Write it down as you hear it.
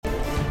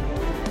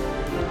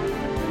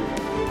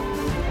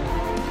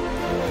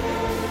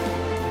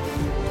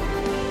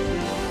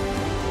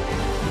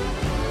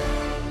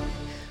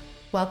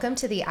Welcome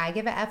to the I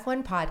Give a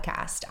F1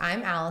 podcast.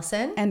 I'm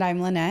Allison. And I'm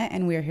Lynette,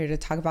 and we're here to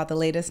talk about the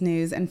latest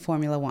news in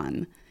Formula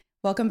One.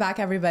 Welcome back,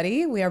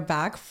 everybody. We are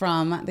back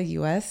from the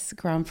US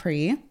Grand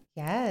Prix.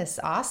 Yes,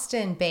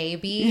 Austin,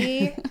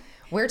 baby.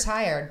 We're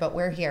tired, but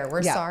we're here.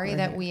 We're sorry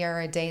that we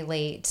are a day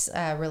late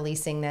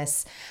releasing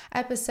this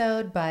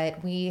episode,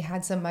 but we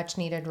had some much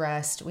needed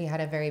rest. We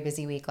had a very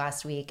busy week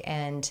last week,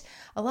 and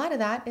a lot of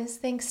that is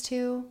thanks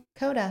to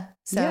Coda.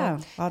 So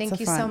thank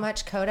you so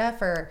much, Coda,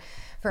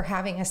 for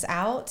having us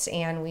out,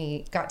 and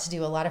we got to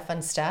do a lot of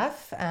fun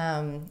stuff.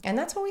 And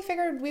that's what we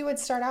figured we would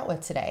start out with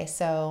today.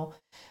 So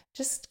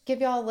just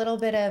give y'all a little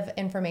bit of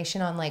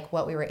information on like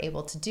what we were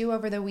able to do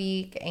over the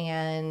week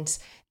and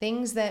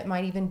things that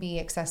might even be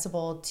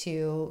accessible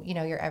to, you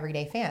know, your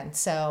everyday fan.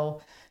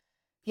 So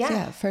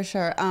yeah, for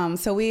sure.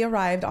 So we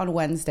arrived on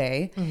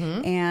Wednesday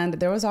and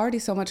there was already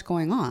so much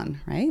going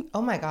on, right?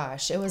 Oh my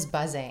gosh, it was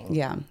buzzing.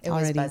 Yeah, it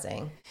was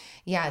buzzing.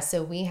 Yeah,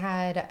 so we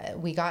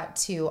got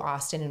to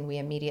Austin and we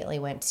immediately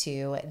went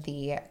to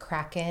the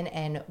Kraken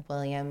and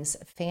Williams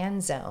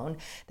fan zone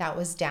that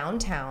was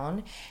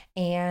downtown,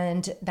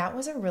 and that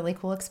was a really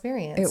cool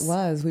experience. It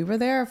was. We were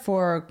there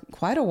for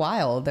quite a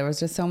while. There was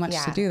just so much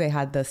to do. They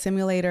had the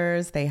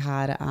simulators, they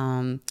had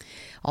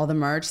all the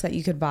merch that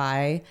you could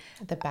buy.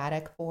 The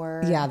Baddock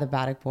board. Yeah, the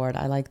Baddock board.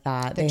 I like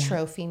that. The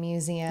trophy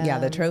museum. Yeah,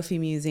 the trophy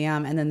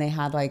museum. And then they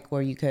had like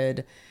where you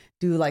could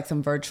do like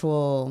some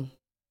virtual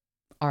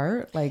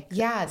art, like they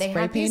had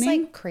painting. These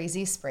like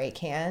crazy spray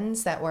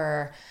cans that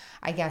were,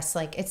 I guess,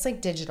 like it's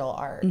like digital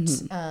art.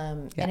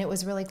 And it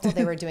was really cool.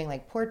 They were doing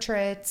like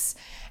portraits,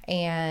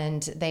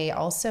 and they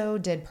also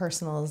did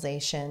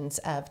personalizations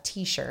of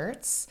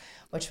t-shirts,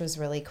 which was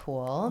really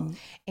cool.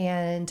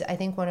 And I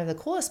think one of the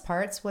coolest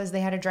parts was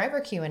they had a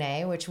driver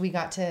Q&A, which we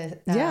got to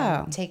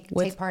take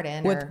part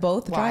in with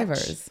both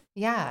drivers.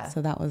 Yeah.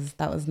 So that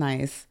was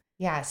nice.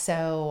 Yeah,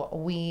 so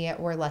we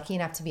were lucky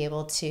enough to be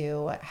able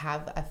to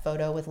have a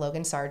photo with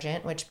Logan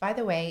Sargent, which, by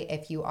the way,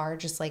 if you are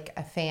just like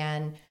a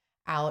fan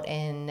out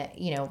in,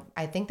 you know,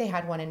 I think they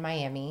had one in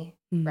Miami,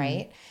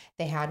 right?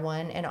 They had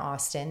one in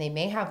Austin. They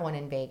may have one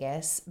in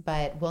Vegas,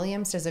 but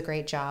Williams does a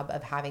great job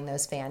of having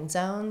those fan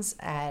zones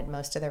at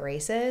most of the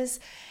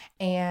races.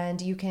 And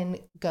you can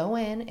go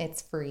in,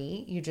 it's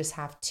free. You just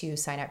have to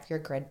sign up for your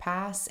grid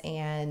pass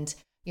and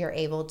you're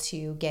able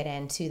to get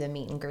into the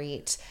meet and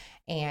greet.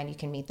 And you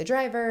can meet the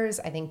drivers.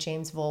 I think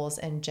James Voles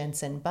and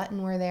Jenson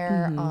Button were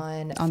there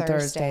on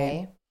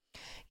Thursday.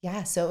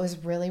 Yeah, so it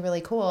was really,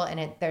 really cool.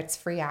 And there's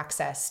free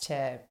access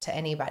to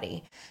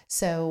anybody.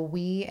 So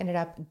we ended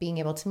up being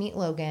able to meet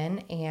Logan,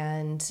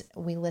 and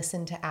we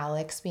listened to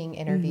Alex being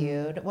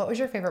interviewed. What was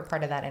your favorite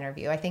part of that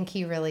interview? I think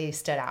he really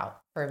stood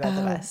out for both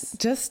of us.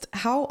 Just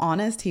how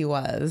honest he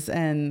was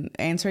and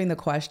answering the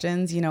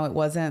questions. You know, it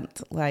wasn't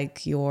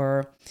like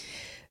your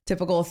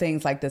typical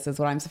things like, this is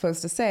what I'm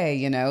supposed to say,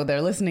 you know,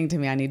 they're listening to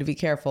me, I need to be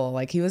careful.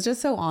 Like, he was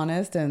just so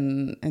honest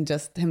and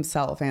just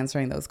himself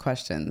answering those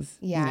questions.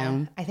 Yeah. You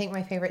know? I think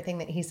my favorite thing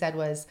that he said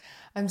was,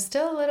 I'm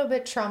still a little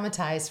bit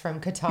traumatized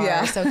from Qatar.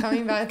 Yeah. So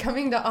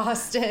coming to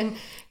Austin,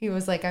 he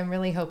was like, I'm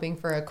really hoping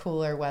for a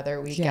cooler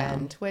weather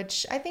weekend,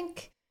 which I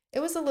think it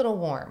was a little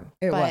warm.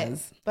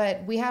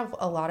 But we have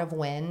a lot of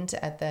wind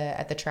at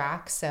the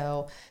track.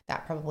 So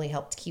that probably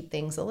helped keep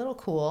things a little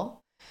cool.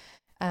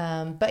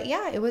 But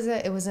yeah, it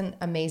was an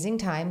amazing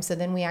time. So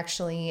then we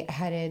actually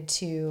headed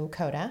to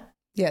Coda.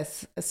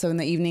 Yes. So in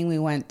the evening, we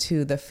went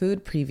to the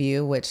food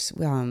preview, which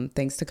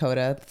thanks to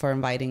Coda for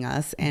inviting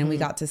us. And we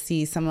got to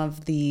see some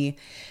of the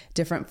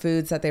different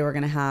foods that they were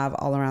going to have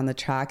all around the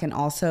track. And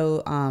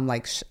also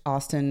like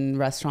Austin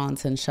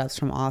restaurants and chefs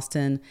from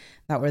Austin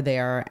that were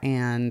there.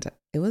 And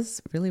it was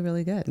really,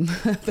 really good.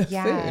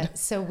 Food.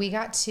 So we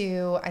got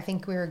to, I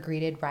think we were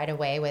greeted right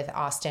away with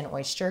Austin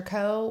Oyster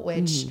Co.,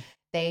 which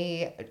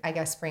they, I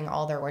guess, bring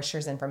all their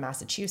oysters in from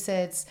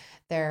Massachusetts.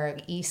 They're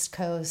East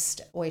Coast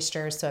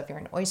oysters. So if you're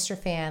an oyster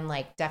fan,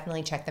 like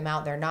definitely check them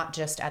out. They're not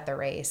just at the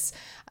race.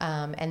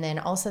 And then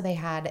also they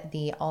had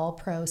the All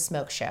Pro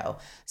Smoke Show.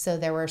 So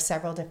there were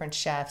several different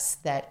chefs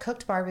that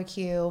cooked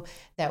barbecue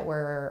that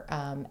were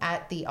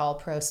at the All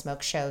Pro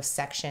Smoke Show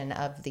section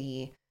of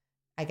the,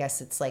 I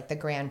guess it's like the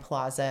Grand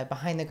Plaza.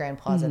 Behind the Grand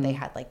Plaza, they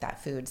had like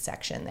that food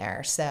section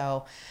there.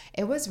 So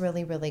it was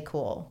really, really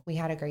cool. We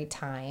had a great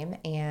time.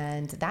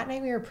 And that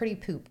night we were pretty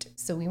pooped.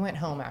 So we went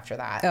home after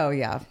that. Oh,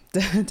 yeah.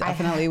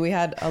 Definitely. We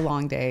had a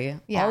long day.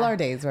 Yeah. All our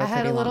days were pretty long. I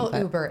had a little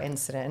Uber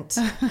incident.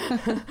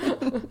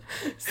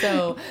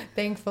 So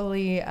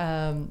thankfully,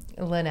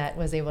 Lynette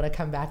was able to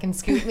come back and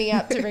scoop me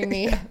up to bring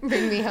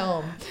me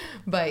home.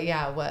 But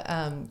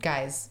yeah,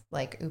 guys,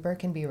 like Uber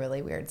can be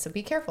really weird. So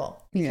be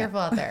careful. Be careful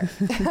out there.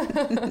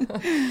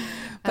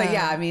 But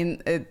yeah, I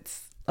mean,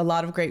 it's a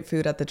lot of great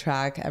food at the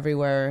track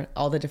everywhere,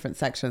 all the different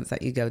sections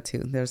that you go to.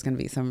 There's going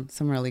to be some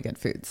really good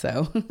food.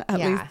 So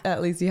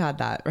at least you had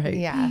that, right?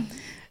 Yeah.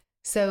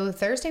 So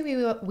Thursday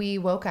we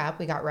woke up,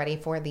 we got ready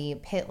for the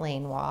pit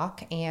lane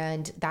walk,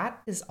 and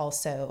that is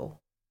also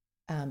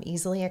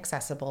easily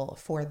accessible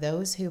for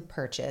those who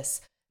purchase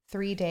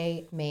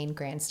 3-day main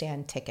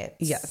grandstand tickets.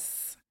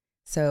 Yes.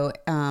 So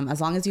as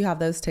long as you have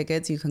those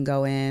tickets, you can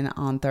go in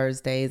on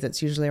Thursdays.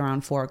 It's usually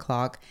around 4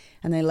 o'clock,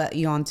 and they let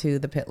you onto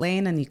the pit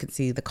lane and you can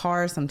see the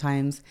cars.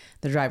 Sometimes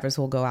the drivers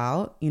will go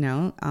out,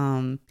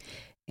 and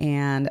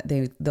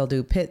they'll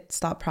do pit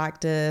stop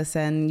practice,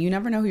 and you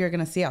never know who you're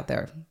going to see out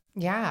there.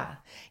 Yeah.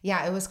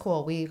 Yeah, it was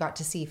cool. We got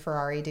to see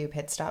Ferrari do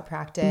pit stop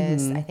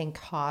practice. I think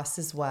Haas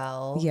as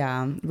well.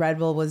 Yeah. Red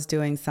Bull was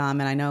doing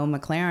some, and I know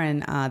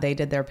McLaren, they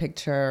did their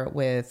picture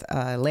with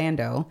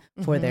Lando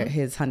for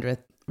his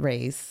 100th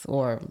race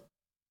or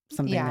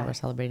something they were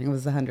celebrating. It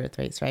was the 100th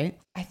race, right?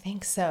 I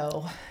think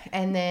so.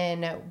 And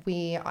then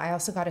I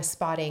also got a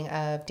spotting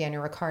of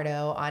Daniel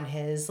Ricciardo on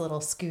his little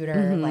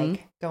scooter,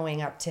 like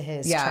going up to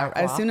his track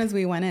walk. As soon as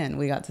we went in,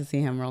 we got to see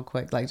him real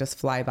quick, like just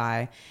fly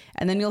by.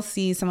 And then you'll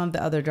see some of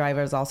the other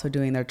drivers also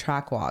doing their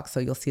track walk.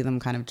 So you'll see them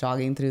kind of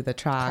jogging through the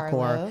track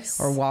or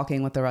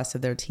walking with the rest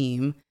of their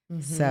team.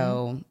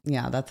 So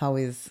yeah, that's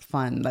always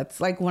fun. That's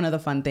like one of the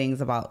fun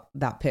things about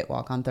that pit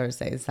walk on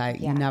Thursdays,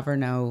 that you never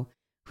know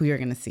who you're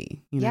going to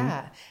see.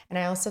 Yeah. And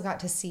I also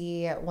got to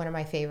see one of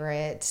my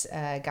favorite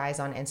guys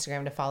on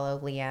Instagram to follow,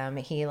 Liam.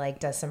 He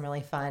does some really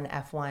fun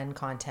F1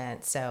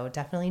 content. So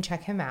definitely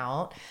check him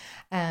out.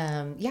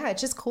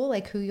 It's just cool,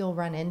 who you'll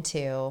run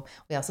into.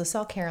 We also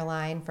saw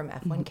Caroline from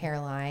F1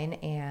 Caroline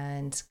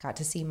and got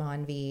to see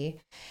Monvi.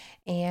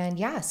 And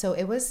so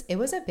it was a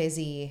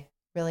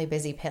really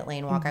busy pit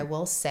lane walk. I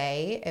will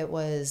say it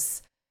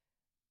was,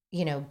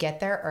 get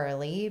there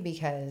early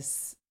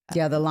because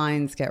the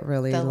lines get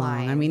really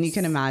long. I mean, you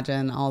can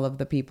imagine all of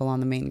the people on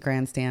the main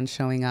grandstand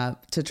showing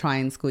up to try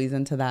and squeeze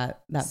into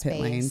that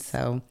pit lane.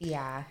 So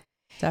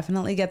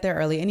definitely get there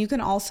early. And you can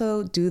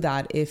also do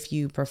that if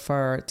you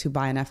prefer to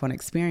buy an F1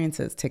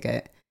 Experiences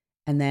ticket.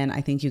 And then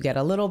I think you get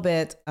a little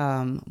bit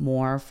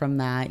more from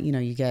that.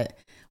 You get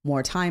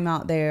more time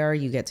out there.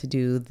 You get to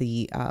do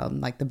the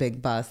the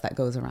big bus that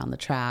goes around the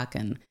track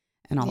and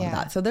all of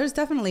that. So there's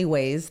definitely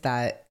ways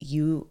that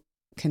you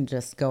can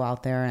just go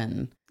out there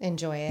and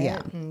enjoy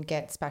it and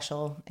get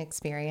special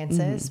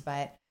experiences.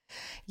 But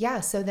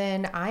so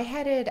then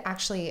Lynette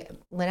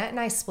and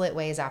I split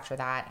ways after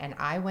that, and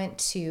I went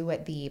to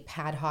the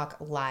Padhawk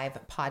Live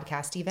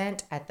podcast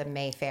event at the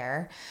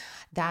Mayfair.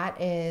 That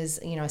is,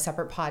 a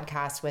separate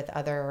podcast with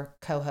other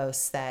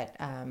co-hosts that,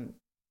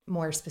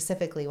 more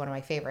specifically, one of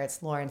my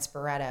favorites, Lawrence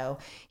Barretto.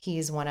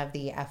 He's one of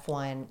the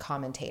F1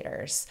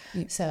 commentators.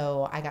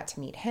 So I got to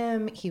meet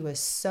him. He was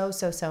so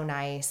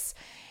nice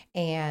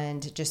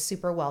and just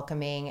super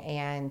welcoming.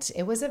 And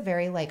it was a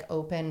very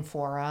open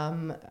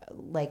forum.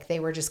 They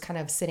were just kind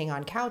of sitting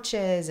on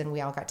couches and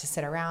we all got to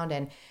sit around,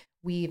 and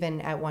we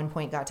even at one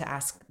point got to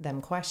ask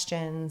them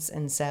questions.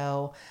 And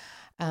so,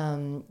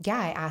 I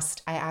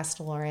asked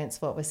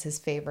Lawrence what was his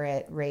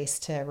favorite race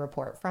to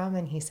report from,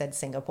 and he said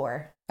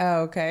Singapore.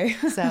 Oh, okay.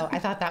 So I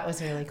thought that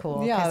was really cool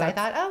because I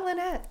thought,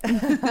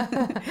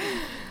 Lynette.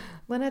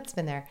 Lynette's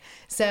been there.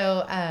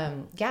 So,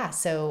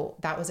 so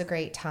that was a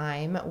great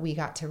time. We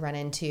got to run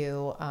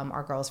into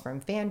our girls from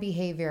Fan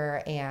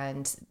Behavior,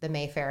 and the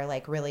Mayfair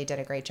really did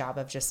a great job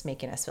of just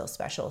making us feel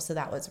special. So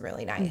that was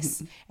really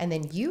nice. And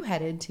then you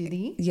headed to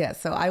the...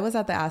 so I was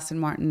at the Aston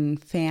Martin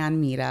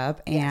fan meetup,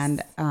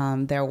 and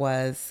there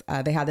was,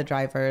 they had the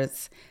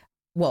drivers...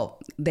 Well,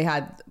 they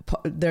had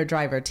their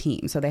driver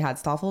team. So they had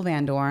Stoffel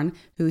Vandoorne,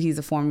 who he's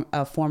a former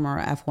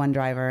F1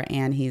 driver,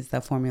 and he's the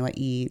Formula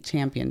E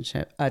champion.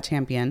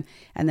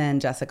 And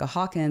then Jessica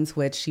Hawkins,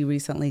 which she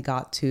recently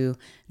got to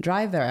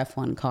drive their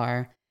F1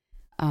 car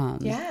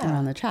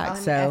around the track.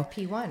 So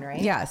FP1,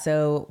 right? Yeah.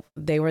 So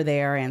they were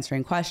there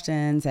answering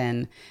questions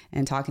and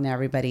talking to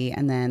everybody.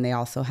 And then they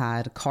also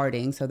had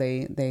karting. So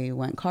they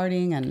went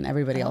karting, and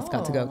everybody else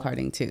got to go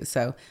karting too.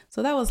 So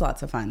that was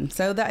lots of fun.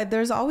 So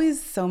there's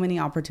always so many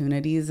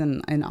opportunities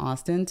in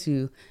Austin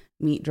to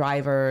meet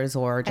drivers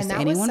or just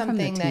anyone from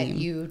the team. And that was something that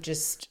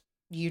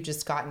you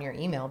just got in your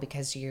email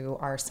because you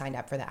are signed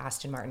up for the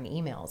Aston Martin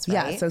emails,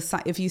 right? Yeah. So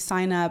if you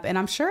sign up, and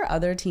I'm sure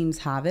other teams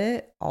have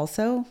it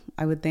also,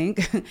 I would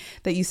think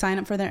that you sign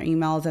up for their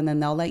emails, and then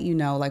they'll let you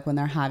know when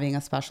they're having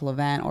a special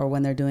event or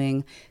when they're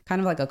doing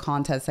kind of a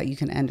contest that you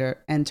can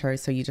enter.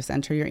 So you just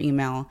enter your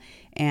email,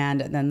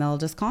 and then they'll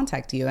just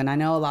contact you. And I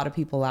know a lot of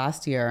people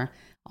last year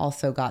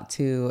also got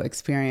to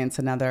experience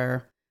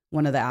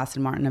one of the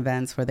Aston Martin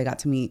events where they got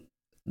to meet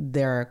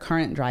their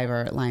current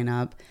driver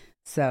lineup.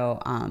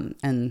 So, and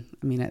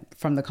I mean,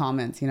 from the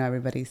comments,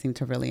 everybody seemed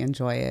to really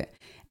enjoy it.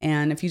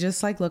 And if you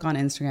just look on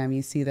Instagram,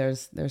 you see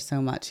there's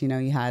so much,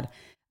 you had,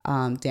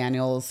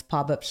 Daniel's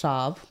pop-up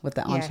shop with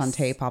the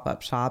Enchante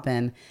pop-up shop.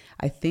 And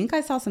I think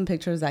I saw some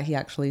pictures that he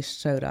actually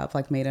showed up,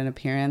 made an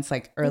appearance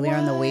earlier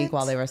in the week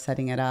while they were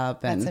setting it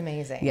up. And that's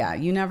amazing. Yeah.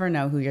 You never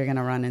know who you're going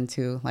to run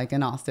into,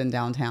 in Austin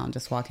downtown,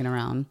 just walking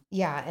around.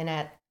 Yeah. And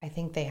I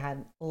think they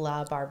had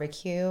La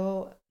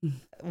Barbecue,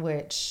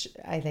 which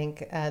I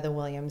think the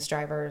Williams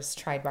drivers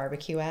tried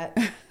barbecue at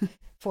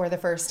for the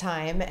first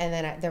time. And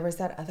then there was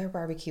that other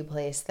barbecue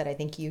place that I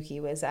think Yuki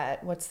was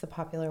at. What's the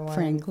popular one?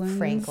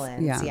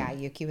 Franklin's. Yeah,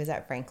 Yuki was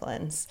at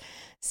Franklin's.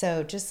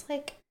 So just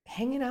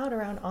hanging out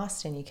around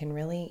Austin,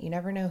 you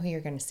never know who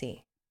you're going to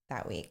see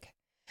that week.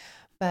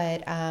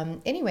 But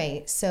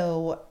anyway,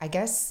 so I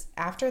guess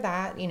after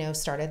that,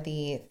 started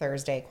the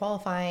Thursday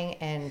qualifying,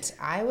 and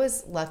I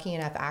was lucky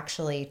enough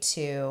actually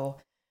to,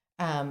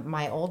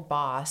 my old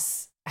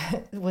boss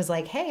was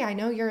like, hey, I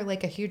know you're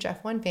like a huge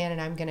F1 fan, and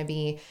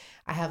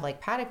I have like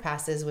paddock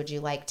passes. Would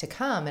you like to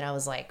come? And I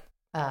was like,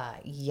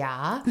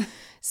 yeah.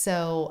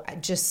 So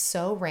just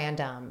so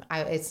random.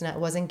 It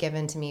wasn't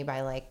given to me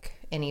by like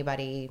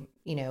anybody,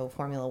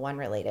 Formula One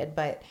related,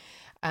 but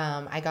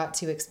I got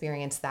to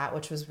experience that,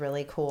 which was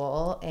really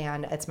cool.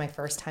 And it's my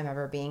first time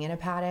ever being in a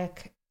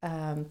paddock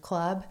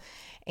club.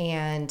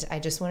 And I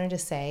just wanted to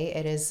say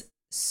it is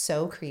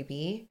so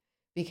creepy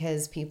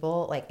because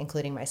people, like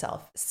including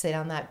myself, sit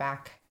on that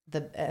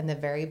in the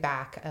very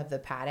back of the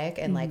paddock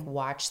and like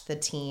watch the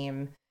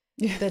team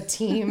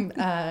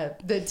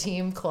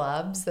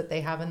clubs that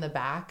they have in the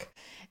back,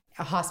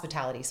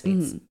 hospitality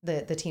suites,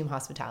 the team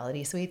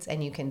hospitality suites.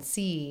 And you can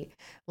see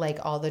like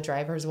all the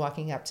drivers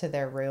walking up to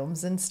their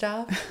rooms and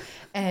stuff.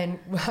 And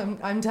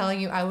I'm telling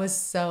you, I was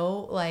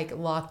so like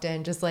locked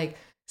in, just like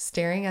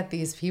staring at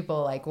these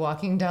people like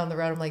walking down the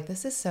road. I'm like,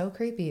 this is so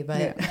creepy,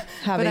 but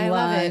having but I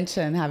lunch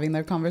and having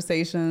their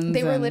conversations.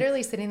 They were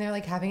literally sitting there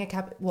like having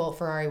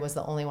Ferrari was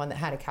the only one that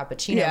had a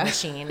cappuccino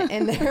machine,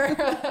 and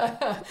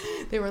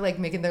they were like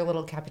making their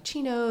little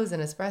cappuccinos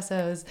and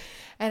espressos.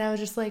 And I was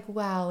just like,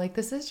 wow, like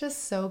this is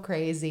just so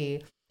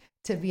crazy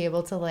to be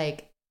able to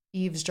like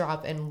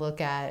eavesdrop and look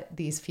at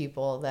these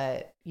people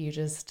that you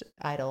just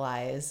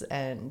idolize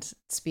and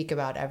speak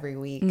about every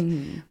week.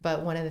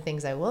 But one of the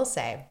things I will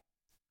say,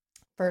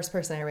 first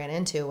person I ran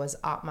into was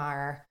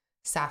Otmar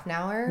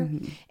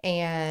Safnauer,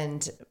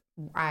 and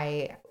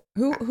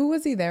who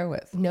was he there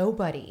with?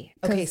 Nobody.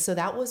 Okay, so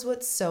that was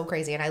what's so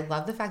crazy, and I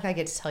love the fact that I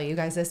get to tell you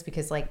guys this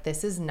because like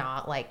this is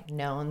not like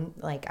known.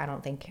 Like I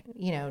don't think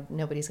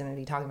nobody's going to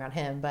be talking about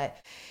him, but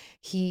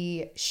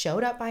he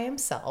showed up by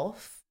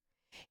himself.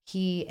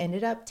 He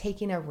ended up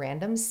taking a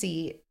random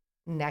seat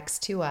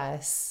next to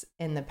us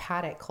in the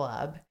paddock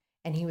club.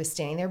 And he was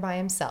standing there by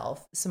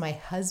himself. So my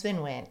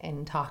husband went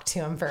and talked to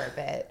him for a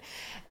bit.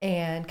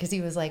 And because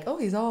he was like, oh,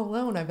 he's all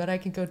alone. I bet I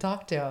can go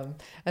talk to him.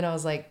 And I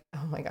was like,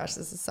 oh my gosh,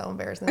 this is so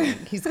embarrassing.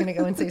 He's going to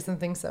go and say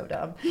something so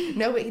dumb.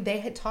 No, but they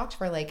had talked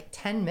for like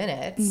 10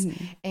 minutes.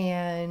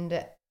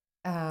 And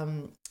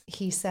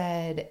he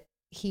said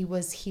he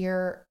was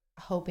here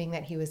hoping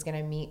that he was going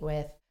to meet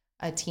with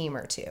a team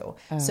or two.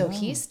 So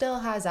he still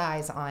has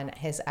eyes on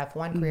his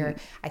F1 career.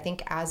 I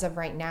think as of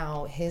right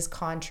now, his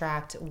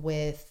contract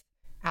with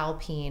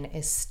Alpine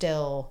is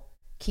still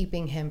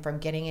keeping him from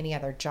getting any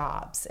other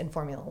jobs in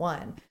Formula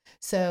One.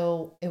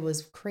 So it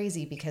was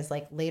crazy because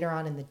like later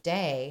on in the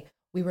day,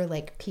 we were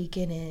like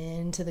peeking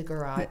into the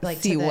garage, like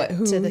to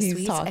the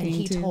suites, and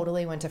he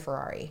totally went to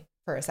Ferrari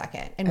for a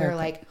second. And we were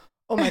like,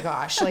 oh my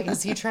gosh, like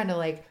is he trying to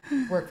like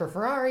work for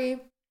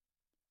Ferrari?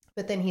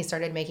 But then he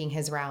started making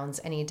his rounds,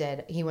 and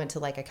he went to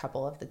like a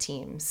couple of the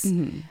teams.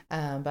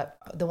 But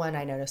the one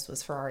I noticed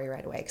was Ferrari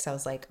right away. Cause I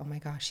was like, oh my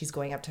gosh, he's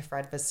going up to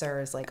Fred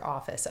Vasseur's like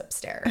office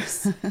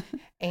upstairs.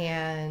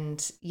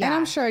 And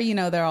I'm sure,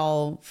 they're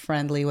all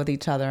friendly with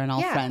each other and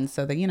all friends.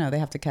 So that, they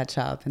have to catch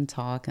up and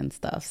talk and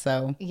stuff.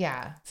 So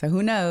so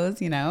who knows,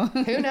 who knows?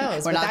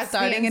 We're not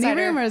starting any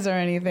rumors or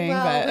anything,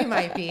 well, but we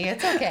might be,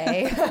 it's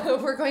okay.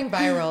 We're going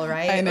viral,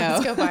 right? I know.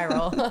 Let's go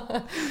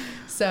viral.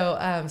 So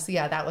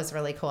yeah, that was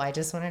really cool. I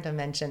just wanted to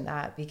mention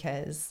that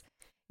because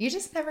you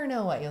just never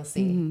know what you'll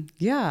see.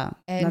 Yeah.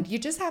 And you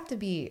just have to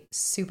be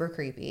super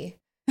creepy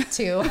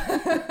to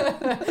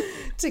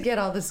get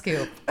all the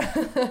scoop.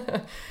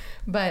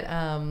 But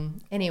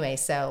anyway,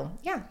 so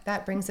yeah,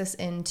 that brings us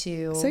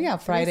into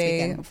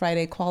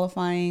Friday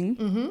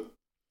qualifying.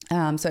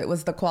 So it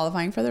was the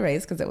qualifying for the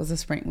race because it was a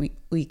sprint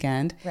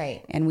weekend.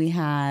 Right. And we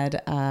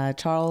had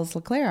Charles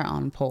Leclerc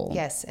on pole.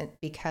 Yes, and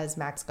because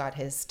Max got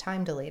his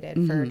time delayed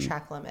for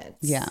track limits.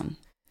 Yeah.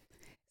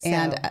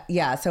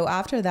 So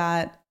after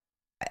that,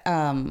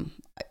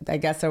 I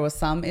guess there was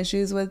some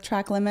issues with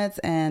track limits.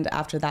 And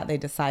after that, they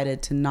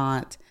decided to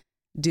not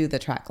do the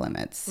track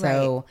limits.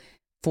 So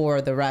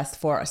for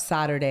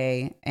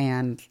Saturday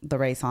and the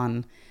race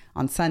on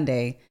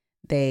Sunday,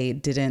 they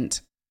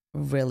didn't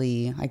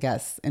really, I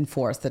guess,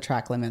 enforce the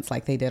track limits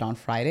like they did on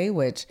Friday,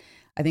 which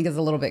I think is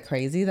a little bit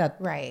crazy that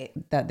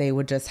they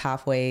would just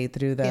halfway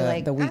through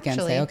the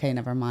weekend say, okay,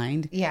 never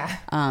mind. Yeah.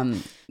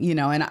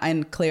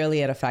 And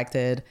clearly it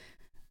affected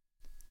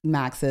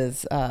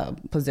Max's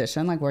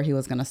position, like where he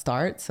was going to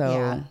start.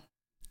 So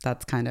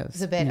that's kind of,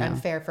 it's a bit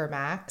unfair for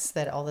Max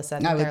that all of a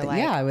sudden I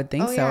would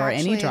think so. Or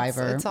any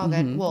driver. It's all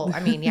good. Well, I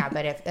mean,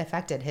 but it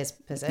affected his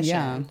position.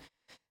 Yeah.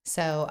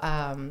 So,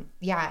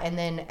 and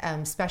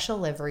then special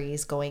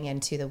liveries going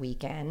into the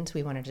weekend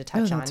we wanted to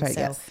touch on. Right,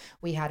 so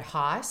we had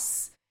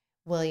Haas,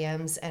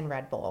 Williams, and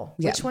Red Bull.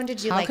 Which one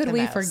did you like the most?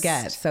 How could we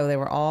forget? So they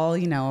were all,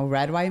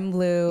 red, white, and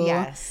blue.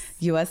 Yes.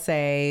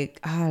 USA.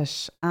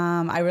 Gosh,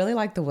 I really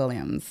like the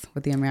Williams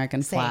with the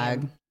American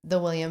flag. The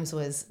Williams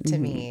was to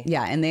me.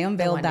 Yeah, and they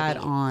unveiled that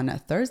on a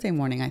Thursday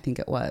morning, I think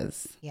it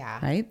was. Yeah.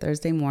 Right?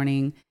 Thursday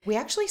morning. We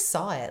actually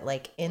saw it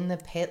like in the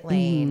pit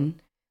lane.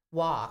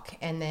 walk.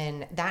 And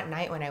then that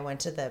night when I went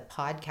to the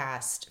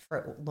podcast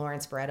for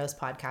Lawrence Barretto's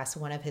podcast,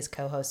 one of his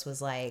co-hosts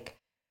was like,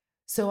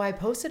 so I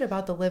posted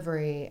about the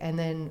livery and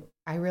then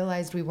I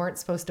realized we weren't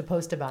supposed to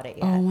post about it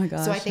yet. Oh my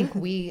gosh. So I think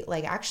we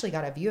like actually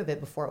got a view of it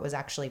before it was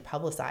actually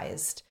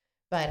publicized.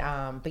 But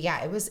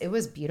yeah, it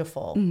was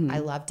beautiful. I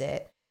loved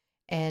it.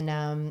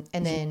 And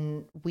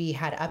then we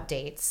had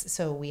updates.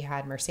 So we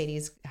had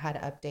Mercedes had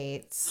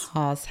updates.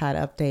 Haas had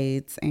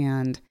updates,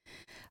 and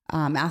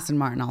Aston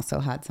Martin also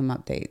had some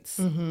updates.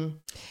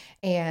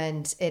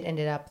 And it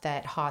ended up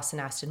that Haas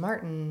and Aston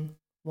Martin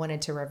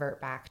wanted to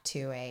revert back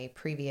to a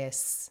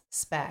previous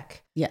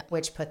spec,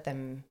 which put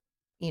them,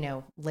 you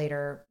know,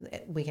 later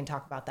we can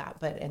talk about that,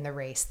 but in the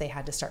race, they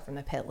had to start from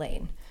the pit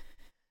lane.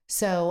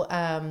 So,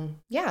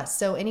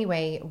 so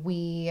anyway,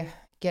 we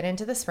get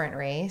into the sprint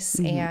race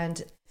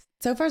and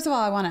so first of all,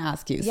 I want to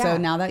ask you, so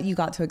now that you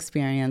got to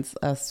experience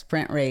a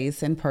sprint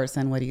race in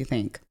person, what do you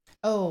think?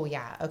 Oh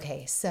yeah.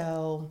 Okay.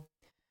 So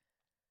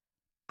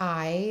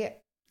I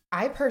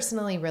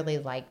personally really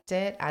liked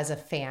it as a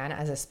fan,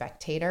 as a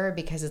spectator,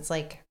 because it's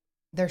like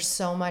there's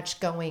so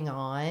much going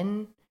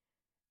on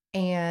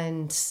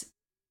and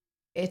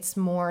it's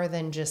more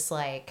than just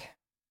like,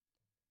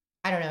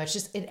 I don't know. It's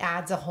just, it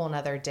adds a whole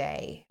nother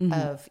day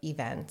of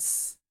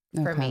events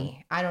for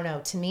me. I don't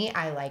know. To me,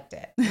 I liked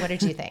it. What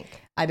did you think?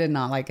 I did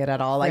not like it at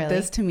all. Like Really?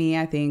 this to me,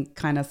 I think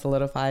kind of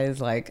solidifies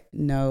like,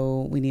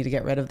 no, we need to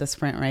get rid of the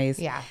sprint race.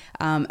 Yeah.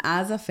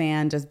 As a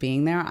fan, just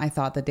being there, I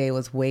thought the day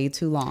was way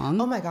too long.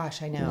 Oh my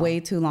gosh, I know. Way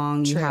too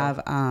long. True. You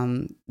have,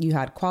 you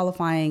had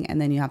qualifying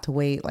and then you have to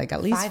wait like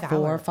at least 4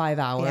 or 5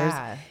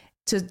 hours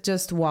to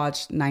just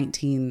watch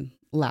 19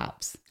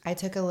 laps. I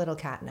took a little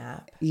cat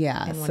nap.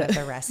 Yeah. In one of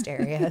the rest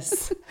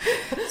areas.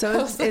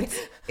 So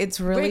it's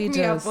really wake just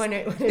me up when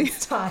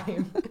it's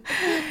time.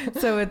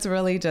 So it's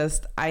really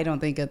just, I don't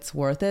think it's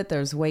worth it.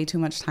 There's way too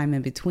much time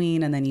in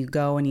between. And then you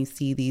go and you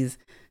see these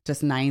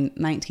just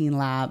 19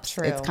 laps.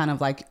 True. It's kind of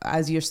like,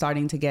 as you're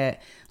starting to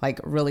get like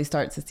really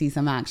start to see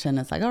some action,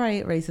 it's like, all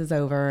right, race is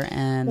over.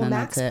 And well, then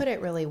Max that's it. put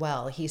it really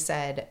well. He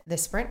said the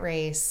sprint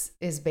race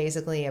is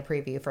basically a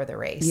preview for the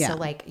race. Yeah. So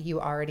like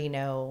you already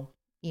know,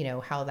 you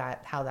know, how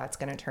that's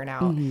going to turn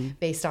out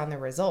based on the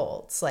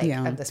results like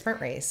of the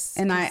sprint race.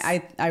 And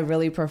I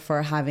really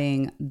prefer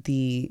having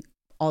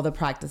all the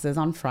practices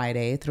on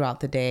Friday throughout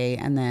the day.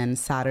 And then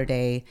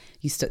Saturday,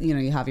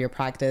 you have your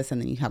practice and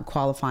then you have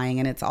qualifying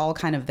and it's all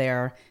kind of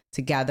there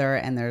together.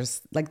 And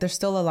there's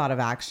still a lot of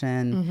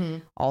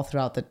action all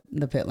throughout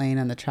the pit lane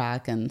and the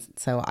track. And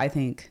so I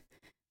think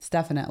it's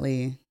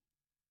definitely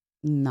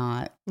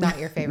not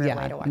your favorite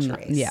way to watch a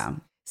race. Yeah.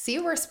 See,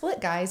 we're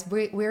split, guys.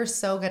 We're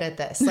so good at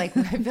this. Like,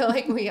 I feel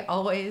like we're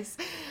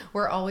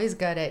always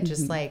good at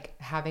just like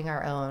having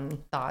our own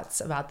thoughts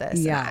about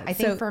this. Yeah. And I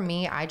think for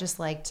me, I just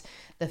liked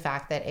the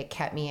fact that it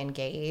kept me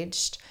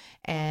engaged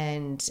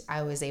and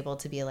I was able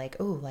to be like,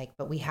 oh, like,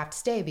 but we have to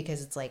stay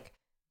because it's like,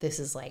 this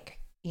is like,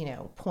 you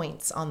know,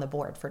 points on the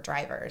board for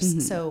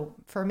drivers. So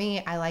for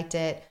me, I liked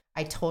it.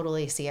 I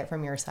totally see it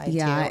from your side too.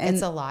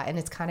 It's a lot and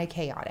it's kind of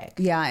chaotic.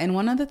 Yeah. And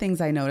one of the things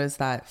I noticed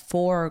that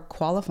for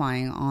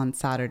qualifying on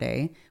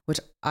Saturday, which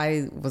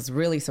I was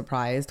really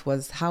surprised,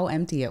 was how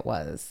empty it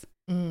was.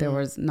 There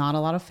was not a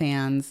lot of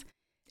fans.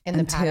 In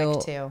the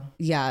paddock too.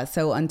 Yeah.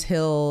 So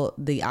until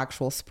the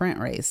actual sprint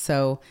race.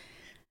 So,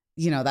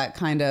 you know, that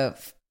kind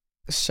of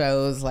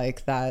shows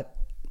like that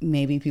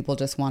maybe people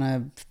just want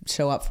to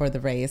show up for the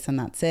race and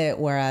that's it.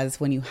 Whereas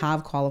when you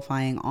have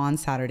qualifying on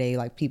Saturday,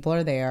 like people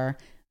are there.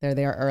 They're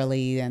there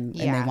early and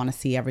they want to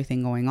see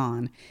everything going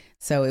on.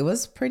 So it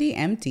was pretty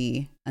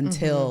empty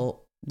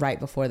until right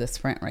before the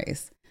sprint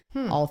race,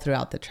 all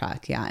throughout the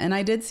track. Yeah. And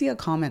I did see a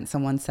comment.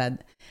 Someone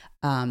said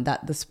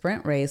that the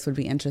sprint race would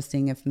be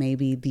interesting if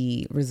maybe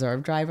the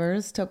reserve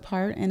drivers took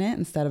part in it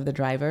instead of the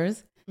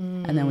drivers.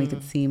 And then we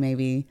could see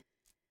maybe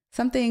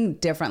something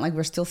different. Like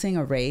we're still seeing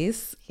a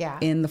race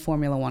in the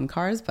Formula One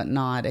cars, but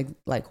not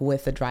like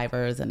with the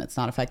drivers and it's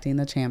not affecting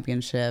the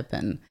championship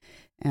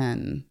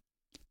and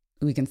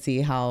we can see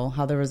how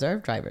the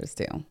reserve drivers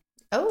do.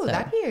 Oh, so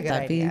that'd be a good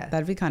idea.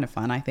 That'd be kind of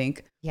fun, I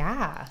think.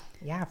 Yeah.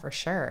 Yeah, for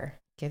sure.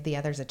 Give the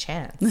others a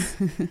chance.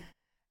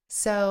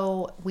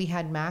 So we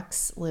had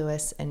Max,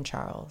 Lewis, and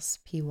Charles,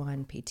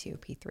 P1, P2,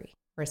 P3,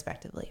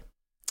 respectively.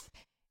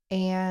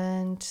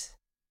 And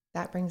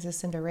that brings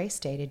us into race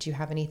day. Did you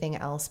have anything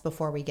else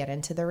before we get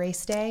into the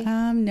race day?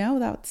 No,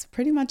 that's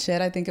pretty much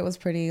it. I think it was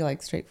pretty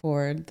like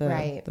straightforward.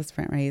 The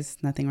sprint race,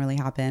 nothing really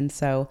happened.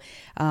 So,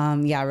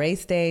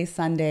 race day,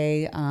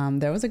 Sunday,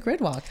 there was a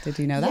grid walk. Did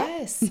you know that?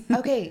 Yes.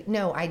 Okay.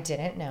 No, I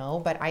didn't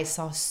know, but I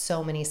saw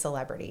so many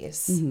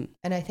celebrities.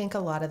 And I think a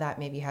lot of that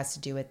maybe has to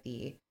do with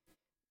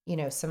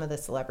some of the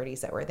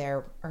celebrities that were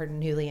there are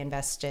newly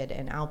invested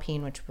in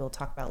Alpine, which we'll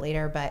talk about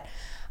later, but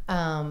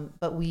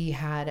we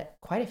had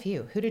quite a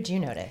few. Who did you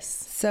notice?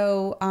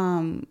 So,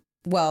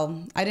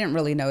 I didn't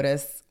really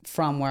notice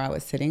from where I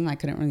was sitting. I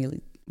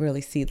couldn't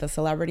really see the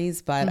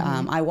celebrities, but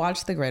I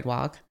watched the grid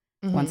walk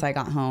once I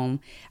got home.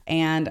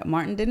 And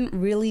Martin didn't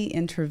really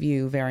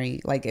interview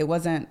it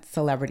wasn't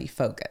celebrity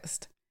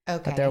focused.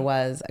 Okay. But there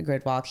was a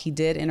grid walk. He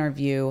did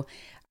interview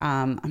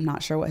I'm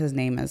not sure what his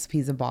name is.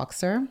 He's a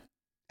boxer.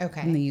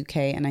 Okay. In the UK,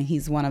 and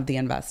he's one of the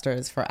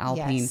investors for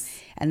Alpine.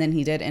 Yes. And then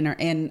he did enter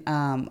in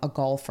a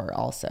golfer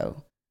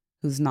also,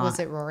 who's not. Was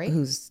it Rory?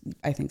 Who's,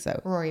 I think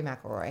so. Rory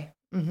McIlroy.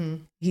 Mm-hmm.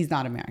 He's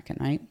not American,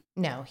 right?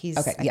 No, he's.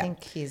 Okay, I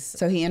think he's.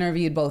 So he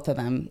interviewed both of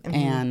them,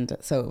 and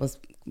so it was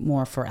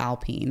more for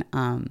Alpine.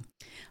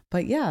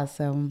 But yeah,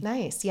 so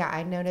nice. Yeah,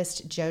 I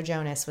noticed Joe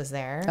Jonas was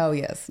there. Oh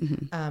yes.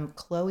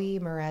 Chloe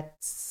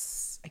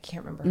Moretz. I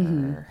can't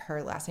remember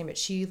her last name, but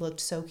she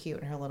looked so cute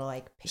in her little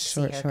like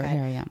pixie haircut. Short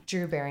hair, yeah.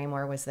 Drew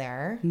Barrymore was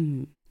there.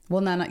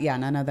 Well, none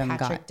of them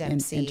Patrick got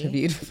Dempsey.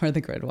 interviewed for the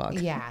grid walk.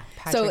 Yeah,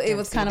 Patrick so it Dempsey.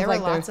 was kind of there like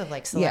were lots of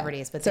like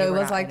celebrities, but so they it were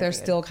was not like they're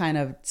interviewed. still kind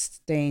of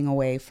staying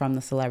away from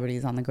the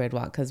celebrities on the grid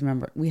walk because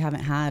remember we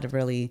haven't had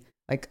really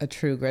like a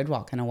true grid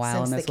walk in a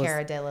while. Since and this the was,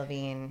 Cara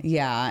Delevingne.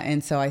 Yeah,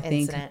 and so I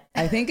think incident.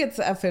 It's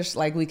official.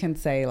 Like we can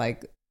say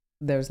like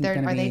there's going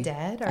to be. Are they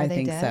dead? I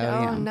think dead? so.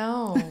 Oh yeah.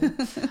 no,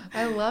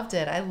 I loved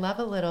it. I love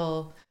a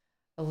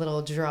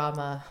little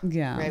drama.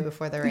 Yeah. Right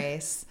before the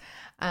race.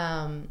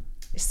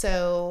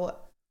 So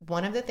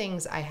one of the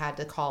things I had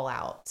to call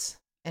out,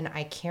 and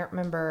I can't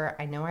remember.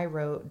 I know I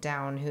wrote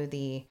down who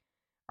the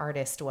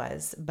artist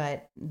was,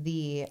 but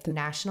the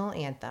national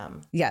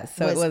anthem. Yes,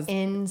 so it was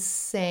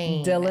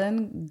insane.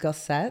 Dylan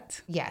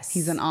Gossett. Yes,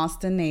 he's an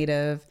Austin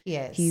native.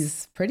 Yes,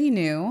 he's pretty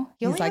new.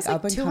 He only he's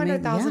has like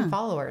 200,000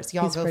 followers.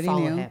 Y'all go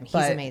follow him. He's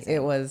amazing. It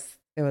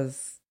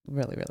was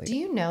really Do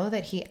you know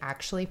that he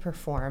actually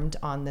performed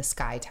on the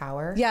Sky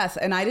Tower? Yes,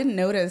 and I didn't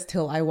notice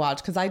till I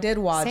watched because I did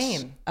watch.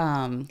 Same.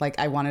 Like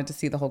I wanted to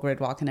see the whole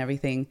grid walk and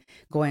everything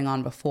going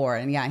on before,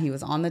 and yeah, he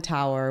was on the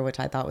tower, which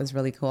I thought was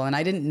really cool, and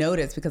I didn't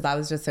notice because I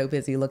was just so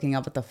busy looking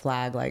up at the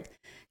flag, like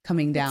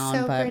coming down.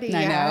 It's so but pretty,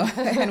 I yeah.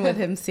 know, and with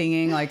him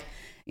singing, like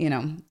it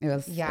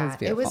was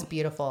beautiful. It was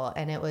beautiful,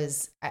 and it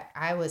was.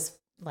 I was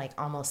like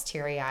almost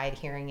teary eyed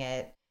hearing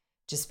it.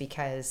 Just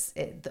because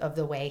of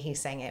the way he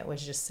sang it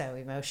was just so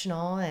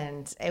emotional,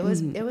 and it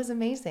was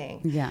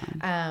amazing. Yeah.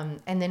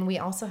 And then we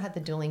also had the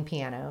dueling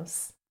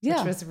pianos,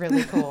 which was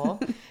really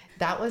cool.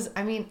 That was,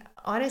 I mean,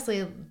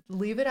 honestly,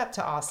 leave it up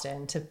to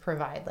Austin to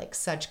provide like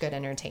such good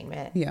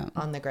entertainment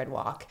on the grid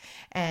walk.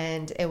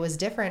 And it was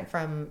different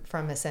from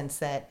a sense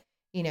that,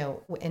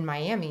 in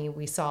Miami,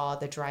 we saw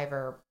the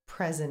driver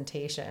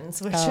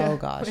presentations, which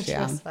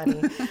was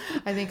funny.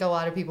 I think a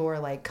lot of people were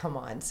like, come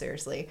on,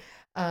 seriously.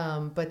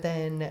 But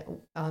then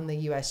on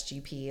the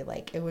USGP,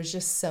 like it was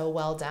just so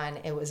well done.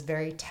 It was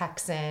very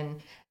Texan.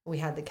 We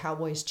had the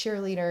Cowboys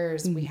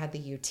cheerleaders. We had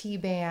the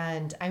UT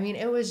band. I mean,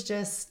 it was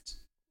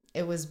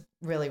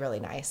really, really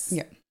nice.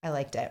 Yeah. I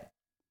liked it,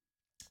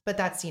 but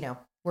that's,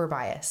 we're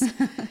biased.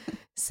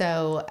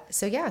 So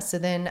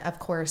then of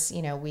course,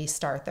 we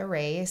start the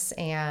race,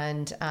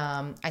 and,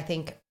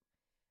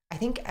 I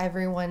think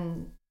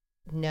everyone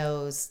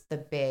knows the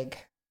big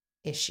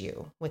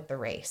issue with the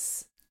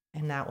race.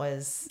 And that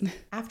was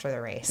after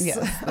the race.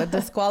 Yes, the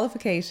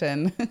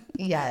disqualification.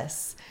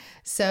 Yes.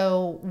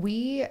 So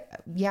we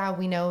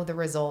know the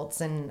results,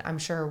 and I'm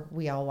sure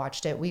we all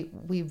watched it. We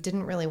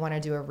didn't really want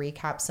to do a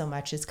recap so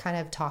much as kind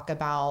of talk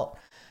about,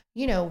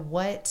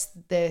 what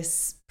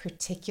this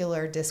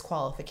particular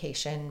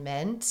disqualification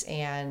meant.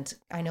 And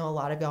I know a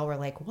lot of y'all were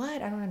like,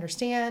 what? I don't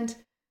understand.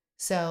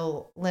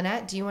 So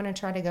Lynette, do you want to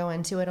try to go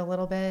into it a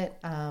little bit?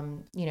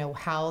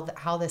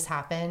 How this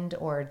happened,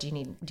 or do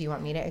you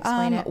want me to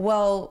explain it?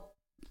 Well,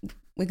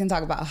 we can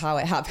talk about how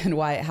it happened,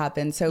 why it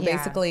happened. So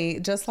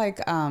basically, just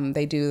like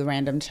they do the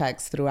random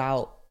checks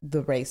throughout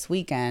the race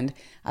weekend,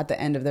 at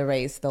the end of the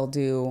race, they'll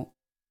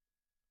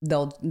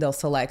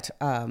select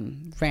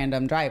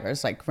random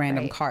drivers, like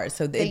random cars.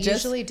 So they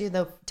usually do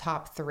the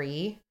top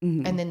 3,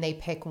 and then they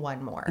pick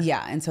one more.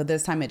 Yeah, and so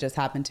this time it just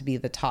happened to be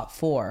the top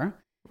 4.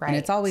 Right.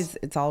 And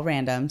it's all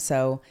random.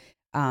 So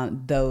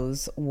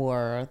those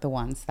were the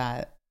ones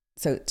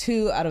so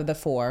 2 out of the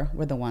 4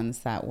 were the ones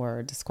that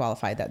were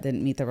disqualified that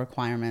didn't meet the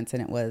requirements.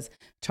 And it was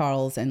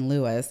Charles and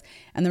Lewis.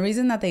 And the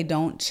reason that they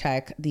don't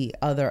check the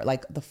other,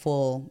 like the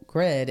full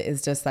grid,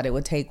 is just that it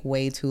would take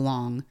way too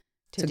long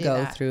to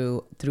go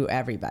through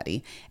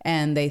everybody.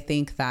 And they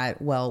think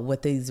that, well,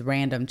 with these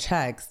random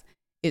checks,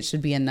 it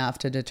should be enough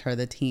to deter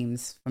the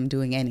teams from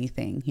doing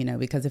anything,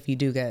 because if you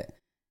do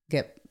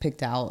get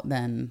picked out,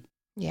 then...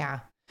 Yeah.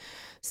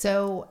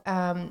 So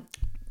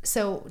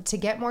to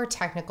get more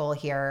technical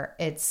here,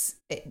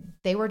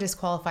 they were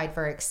disqualified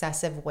for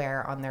excessive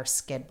wear on their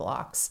skid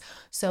blocks.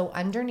 So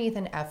underneath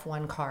an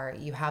F1 car,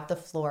 you have the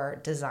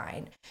floor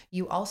design.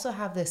 You also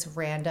have this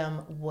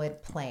random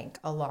wood plank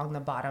along the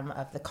bottom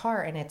of the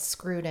car, and it's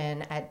screwed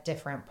in at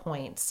different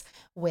points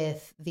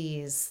with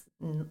these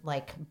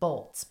like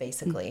bolts,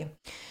 basically.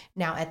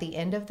 Now, at the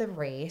end of the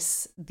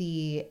race,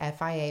 the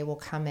FIA will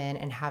come in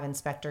and have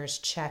inspectors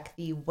check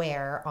the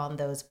wear on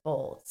those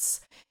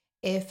bolts.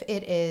 If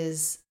it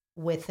is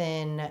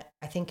within,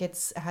 I think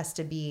it has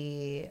to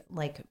be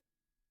like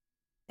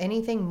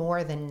anything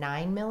more than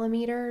 9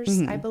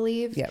 millimeters, I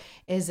believe,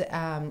 is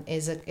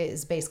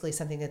basically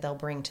something that they'll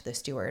bring to the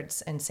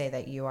stewards and say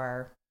that you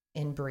are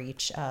in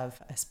breach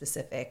of a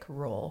specific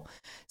rule.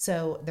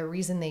 So the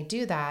reason they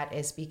do that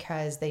is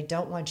because they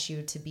don't want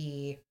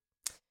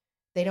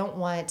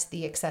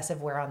the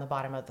excessive wear on the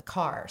bottom of the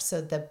car. So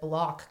the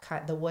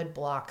wood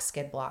block,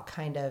 skid block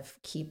kind of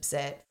keeps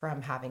it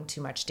from having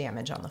too much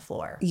damage on the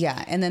floor.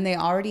 Yeah. And then they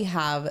already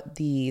have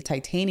the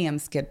titanium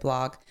skid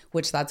block,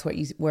 which that's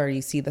where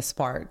you see the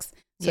sparks.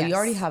 So you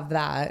already have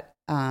that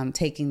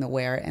taking the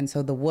wear. And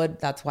so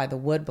that's why the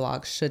wood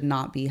block should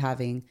not be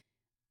having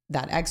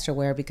that extra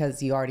wear,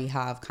 because you already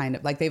have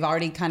they've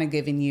already kind of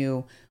given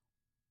you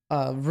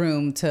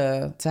room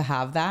to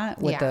have that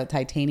with the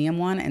titanium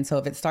one. And so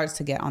if it starts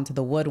to get onto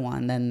the wood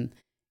one, then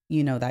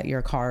you know that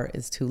your car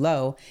is too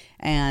low.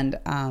 And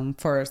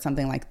for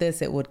something like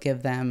this, it would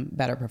give them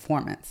better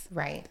performance.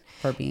 Right.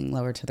 For being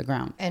lower to the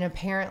ground. And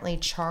apparently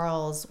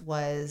Charles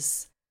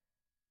was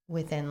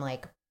within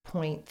like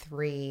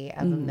 0.3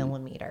 of a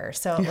millimeter.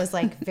 So it was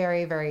like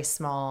very, very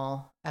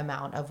small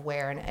amount of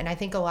wear. And I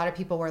think a lot of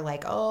people were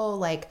like, oh,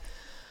 like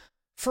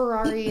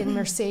Ferrari and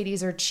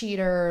Mercedes are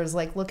cheaters.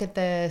 Like, look at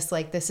this.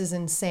 Like, this is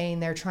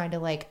insane. They're trying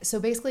to so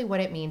basically what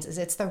it means is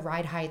it's the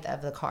ride height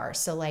of the car.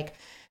 So like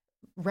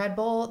Red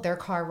Bull, their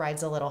car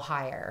rides a little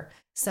higher.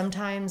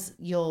 Sometimes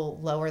you'll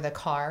lower the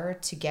car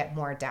to get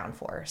more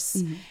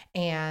downforce.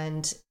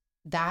 And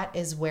that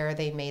is where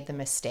they made the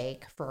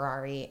mistake,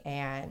 Ferrari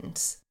and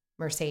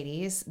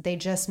Mercedes. They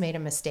just made a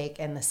mistake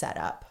in the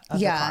setup of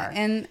the car.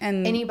 And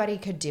anybody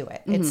could do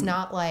it. It's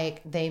not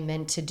like they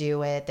meant to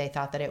do it. They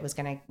thought that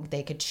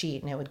they could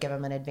cheat and it would give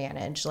them an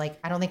advantage. Like,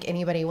 I don't think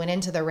anybody went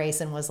into the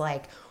race and was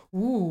like,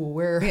 ooh,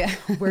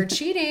 we're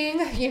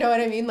cheating. You know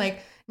what I mean? Like,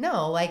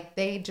 no, like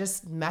they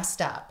just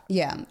messed up.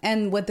 Yeah.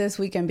 And with this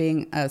weekend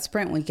being a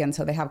sprint weekend,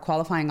 so they have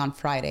qualifying on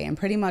Friday, and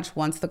pretty much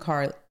once the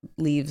car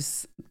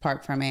leaves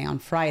Parc Fermé on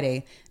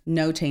Friday,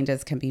 no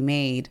changes can be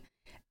made.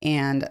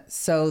 And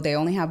so they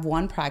only have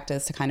one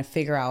practice to kind of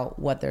figure out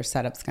what their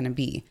setup's going to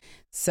be.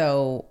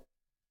 So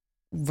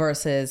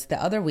versus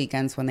the other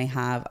weekends when they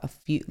have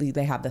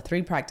the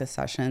 3 practice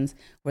sessions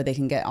where they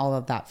can get all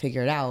of that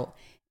figured out.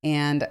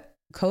 And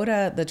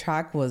COTA, the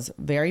track was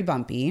very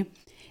bumpy.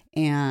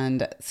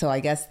 And so I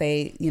guess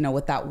they,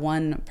 with that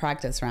one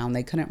practice round,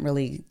 they couldn't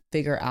really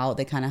figure out,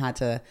 they kind of had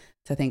to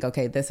think,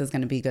 okay, this is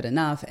going to be good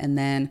enough. And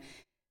then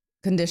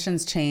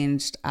conditions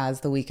changed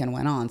as the weekend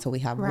went on. So we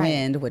have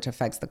wind, which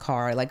affects the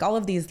car, like all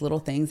of these little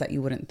things that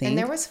you wouldn't think. And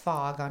there was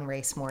fog on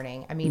race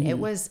morning. I mean, it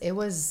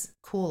was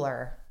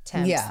cooler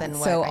temps than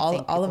what so I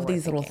think all of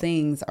these thinking. little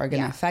things are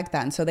going to affect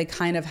that. And so they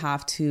kind of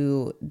have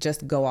to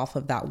just go off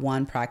of that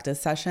one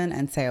practice session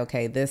and say,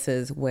 okay, this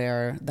is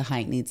where the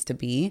height needs to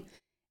be.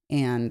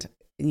 And,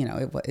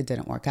 it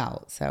didn't work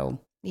out. So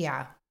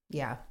yeah.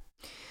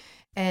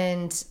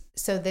 And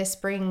so this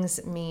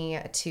brings me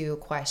to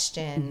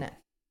question.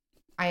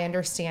 I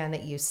understand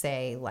that you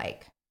say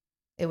like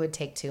it would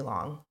take too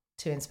long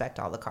to inspect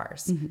all the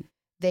cars.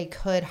 They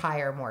could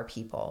hire more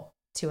people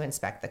to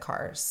inspect the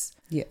cars.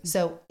 Yeah.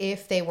 So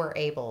if they were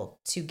able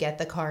to get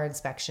the car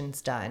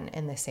inspections done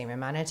in the same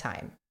amount of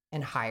time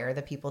and hire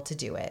the people to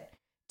do it,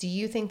 do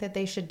you think that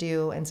they should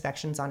do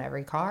inspections on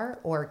every car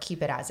or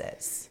keep it as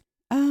is?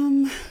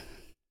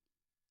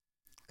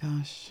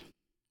 Gosh,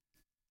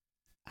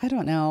 I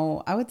don't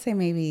know. I would say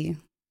maybe,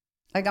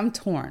 like, I'm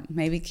torn.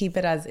 Maybe keep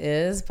it as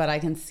is, but I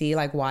can see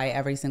like why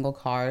every single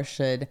car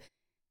should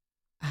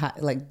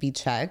be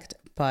checked.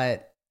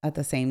 But at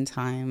the same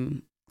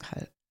time,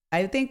 God,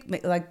 I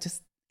think like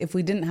just if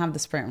we didn't have the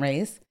sprint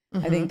race,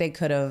 I think they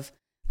could have,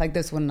 like,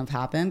 this wouldn't have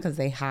happened because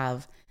they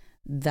have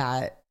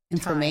that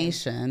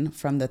information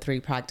from the 3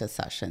 practice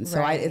sessions.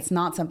 So it's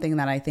not something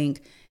that I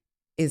think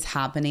is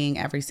happening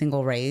every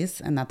single race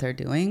and that they're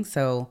doing.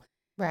 So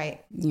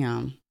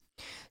yeah.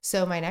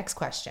 So my next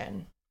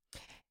question,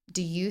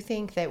 do you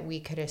think that we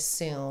could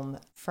assume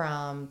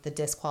from the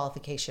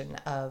disqualification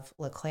of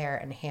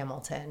Leclerc and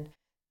Hamilton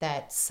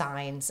that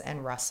Sainz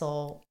and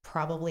Russell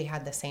probably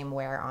had the same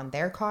wear on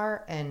their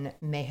car and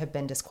may have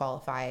been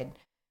disqualified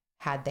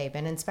had they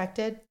been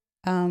inspected?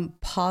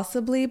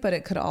 Possibly, but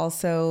it could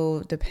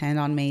also depend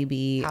on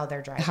maybe how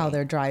they're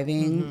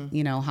driving.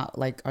 How,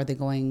 like, are they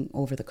going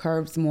over the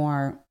curbs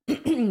more?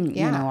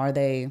 Are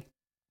they,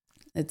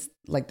 it's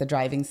like the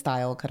driving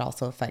style could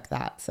also affect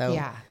that.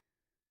 So,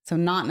 so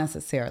not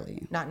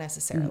necessarily.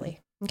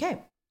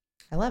 Okay.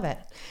 I love it.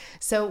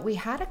 So we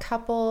had a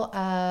couple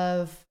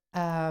of,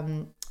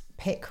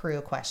 pit crew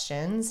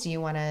questions. Do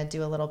you want to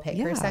do a little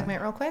pit crew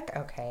segment real quick?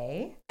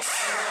 Okay.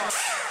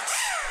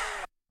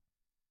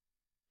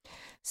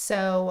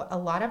 So a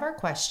lot of our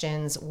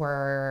questions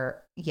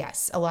were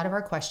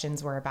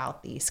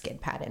about the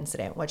skid pad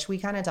incident, which we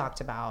kind of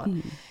talked about.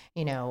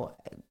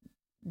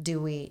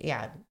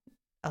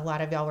 A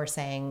lot of y'all were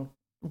saying,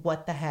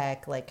 what the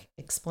heck, like,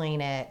 explain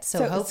it.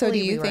 So hopefully so do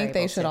you think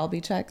they should all be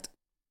checked?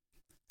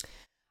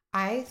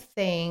 I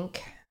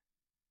think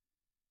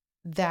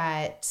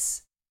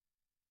that,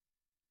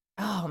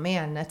 oh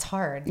man, that's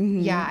hard.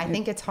 Yeah, I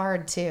think it's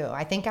hard too.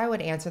 I think I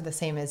would answer the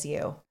same as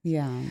you.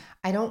 Yeah.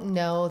 I don't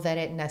know that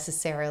it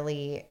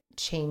necessarily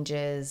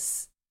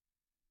changes.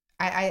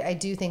 I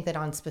do think that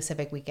on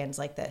specific weekends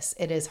like this,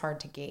 it is hard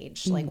to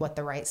gauge like what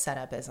the right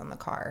setup is on the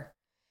car.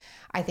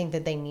 I think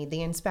that they need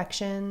the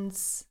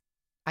inspections.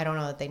 I don't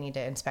know that they need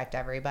to inspect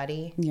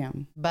everybody. Yeah.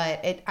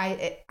 But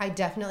I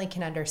definitely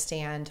can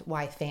understand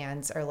why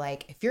fans are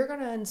like, if you're going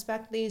to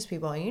inspect these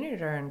people, you need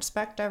to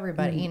inspect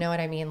everybody. You know what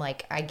I mean?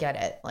 Like, I get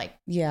it. Like,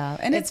 yeah.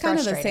 And it's kind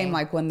of the same,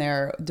 like when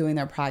they're doing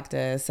their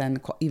practice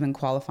and even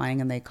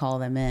qualifying and they call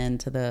them in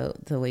to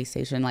the weigh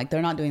station, like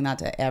they're not doing that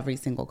to every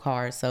single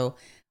car. So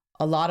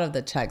a lot of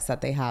the checks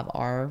that they have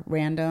are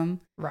random.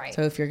 Right.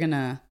 So if you're going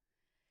to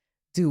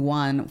do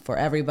one for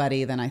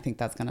everybody, then I think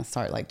that's going to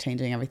start like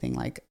changing everything.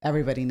 Like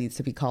everybody needs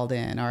to be called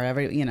in or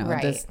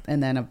right. this,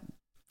 and then a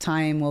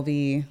time will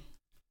be,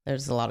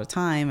 there's a lot of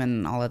time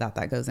and all of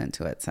that goes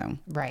into it. So,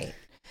 right.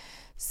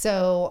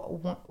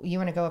 So you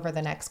want to go over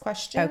the next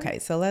question? Okay.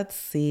 So let's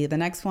see the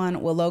next one.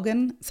 Well,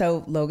 Logan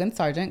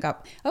Sargent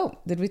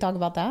did we talk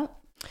about that?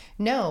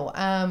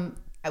 No,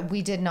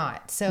 we did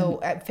not. So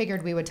I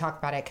figured we would talk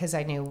about it because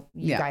I knew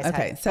you guys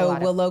had So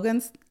will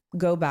Logan's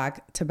go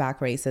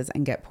back races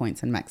and get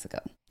points in Mexico?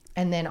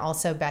 And then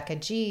also Becca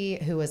G,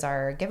 who was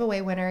our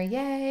giveaway winner.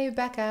 Yay,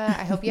 Becca.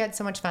 I hope you had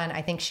so much fun.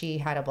 I think she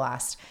had a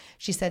blast.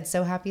 She said,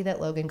 so happy that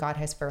Logan got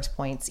his first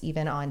points,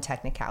 even on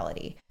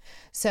technicality.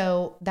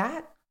 So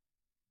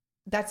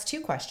that's two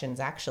questions,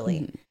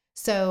 actually.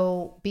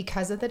 So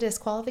because of the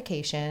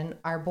disqualification,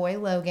 our boy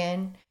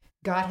Logan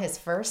got his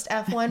first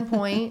F1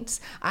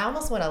 points. I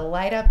almost want to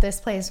light up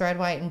this place red,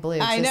 white, and blue.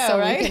 I know,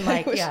 right?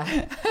 We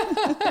can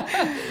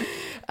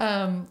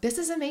this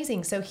is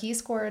amazing. So he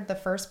scored the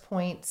first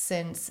point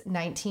since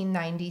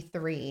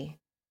 1993,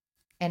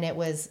 and it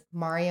was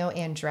Mario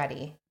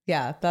Andretti.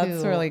 Yeah,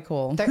 that's really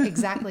cool.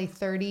 Exactly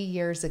 30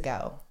 years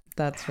ago.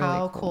 That's really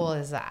How cool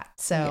is that?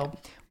 So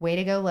way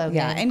to go, Logan.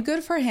 Yeah, and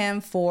good for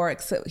him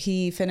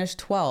he finished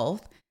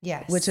 12th.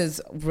 Yes. Which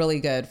is really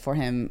good for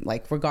him,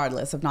 like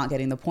regardless of not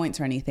getting the points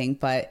or anything.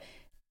 But,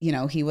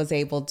 he was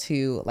able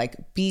to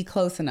like be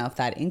close enough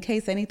that in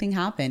case anything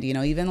happened,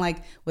 even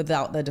like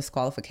without the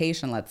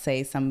disqualification, let's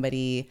say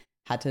somebody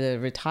had to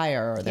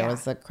retire or there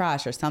was a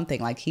crash or something,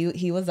 like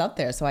he was up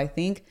there. So I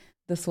think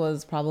this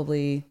was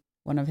probably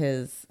one of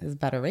his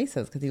better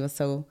races because he was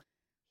so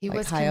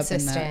was high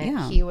consistent.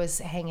 Up in He was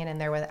hanging in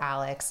there with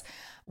Alex.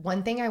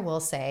 One thing I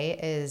will say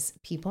is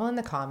people in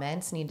the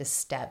comments need to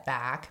step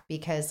back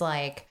because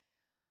like,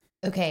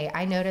 okay,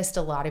 I noticed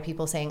a lot of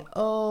people saying,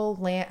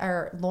 Logan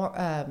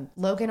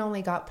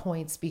only got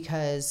points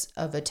because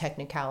of a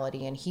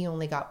technicality and he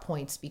only got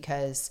points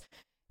because,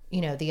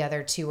 the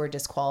other two were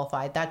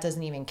disqualified. That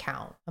doesn't even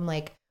count. I'm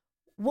like,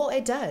 well,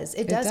 it does.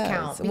 It does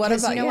count.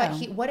 Because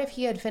what if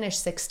he had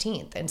finished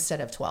 16th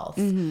instead of 12th?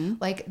 Mm-hmm.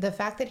 Like the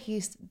fact that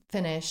he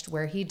finished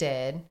where he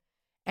did,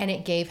 and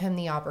it gave him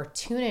the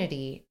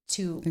opportunity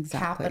to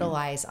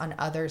capitalize on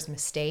others'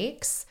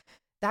 mistakes.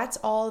 That's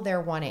all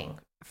they're wanting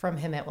from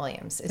him at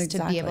Williams is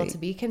to be able to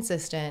be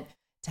consistent,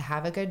 to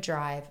have a good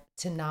drive,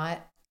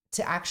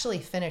 to actually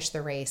finish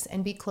the race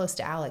and be close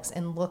to Alex,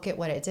 and look at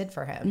what it did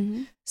for him.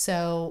 Mm-hmm.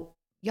 So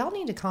y'all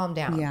need to calm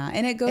down. Yeah.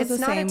 And it goes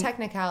it's not a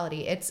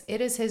technicality. It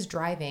is his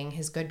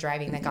good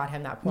driving that got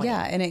him that point.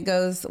 Yeah. And it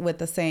goes with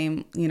the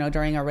same,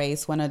 during a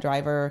race when a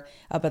driver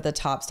up at the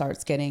top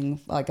starts getting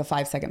like a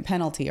 5-second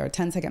penalty or a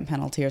 10-second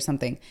penalty or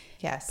something.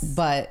 Yes.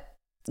 But,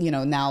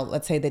 now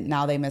let's say that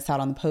now they miss out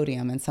on the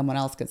podium and someone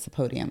else gets the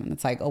podium and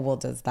it's like, oh, well,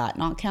 does that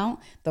not count?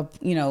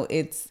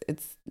 It's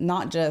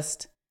not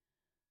just,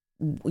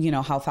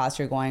 how fast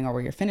you're going or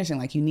where you're finishing.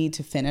 Like you need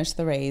to finish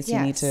the race. Yes.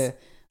 You need to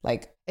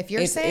like, if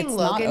you're saying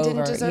Logan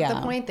didn't deserve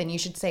the point, then you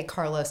should say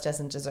Carlos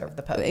doesn't deserve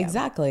the podium.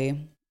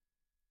 Exactly.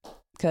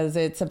 Because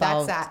it's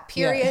about... That's that.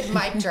 Period.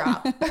 Mic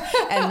drop.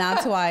 And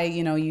that's why,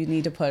 you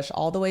need to push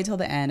all the way till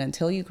the end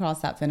until you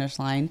cross that finish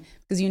line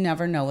because you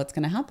never know what's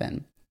going to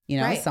happen.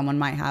 Someone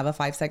might have a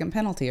 5-second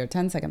penalty or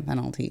 10-second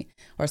penalty,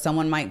 or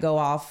someone might go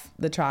off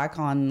the track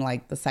on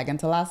like the second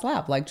to last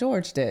lap like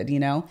George did,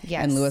 Yes.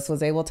 And Lewis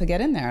was able to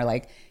get in there.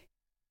 Like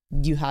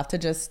you have to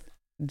just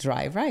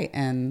drive right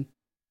and...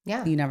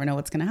 Yeah. You never know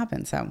what's going to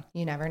happen. So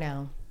you never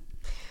know.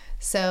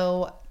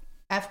 So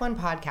F1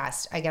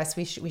 podcast, I guess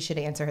we should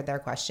answer their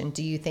question.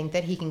 Do you think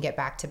that he can get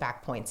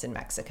back-to-back points in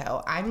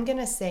Mexico? I'm going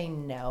to say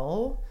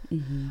no.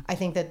 Mm-hmm. I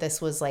think that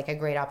this was like a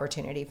great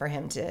opportunity for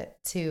him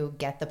to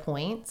get the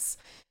points.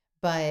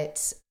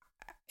 But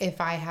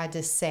if I had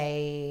to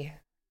say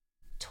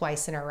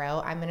twice in a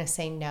row, I'm going to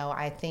say no.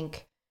 I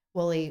think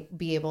will he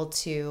be able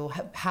to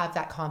have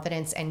that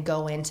confidence and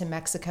go into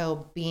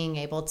Mexico being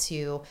able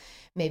to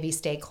maybe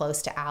stay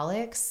close to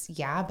Alex?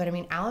 Yeah. But I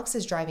mean, Alex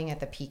is driving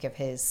at the peak of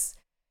his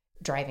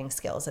driving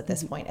skills at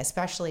this point,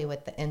 especially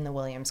in the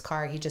Williams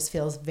car. He just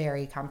feels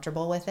very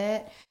comfortable with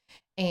it.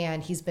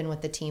 And he's been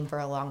with the team for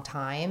a long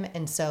time.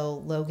 And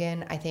so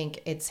Logan, I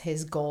think it's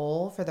his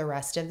goal for the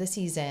rest of the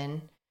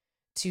season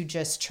to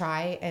just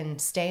try and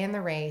stay in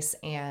the race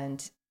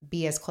and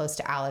be as close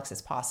to Alex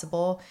as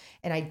possible.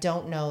 And I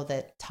don't know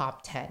that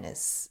top 10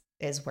 is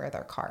where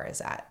their car is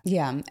at.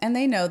 Yeah. And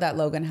they know that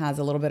Logan has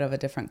a little bit of a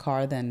different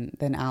car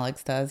than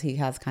Alex does. He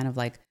has kind of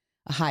like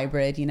a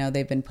hybrid. You know,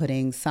 they've been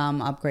putting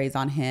some upgrades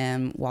on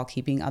him while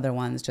keeping other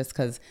ones just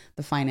because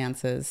the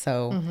finances.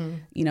 So,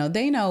 you know,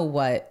 they know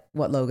what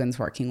Logan's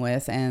working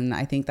with. And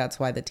I think that's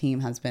why the team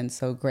has been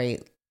so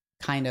great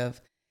kind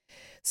of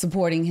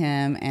supporting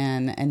him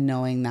and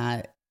knowing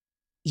that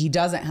he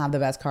doesn't have the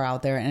best car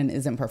out there and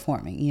isn't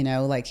performing, you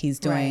know, like he's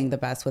doing the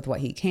best with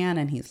what he can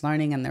and he's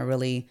learning, and they're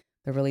really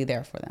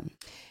there for him.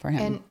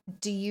 And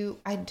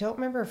I don't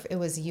remember if it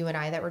was you and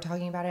I that were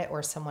talking about it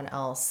or someone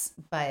else,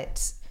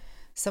 but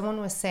someone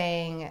was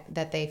saying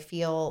that they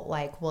feel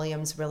like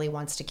Williams really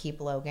wants to keep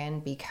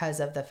Logan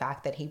because of the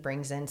fact that he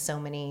brings in so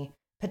many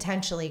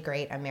potentially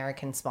great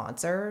American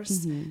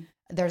sponsors.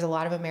 There's a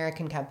lot of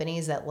American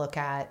companies that look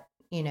at,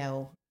 you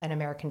know, an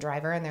American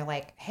driver and they're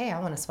like, hey, I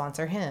want to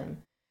sponsor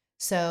him.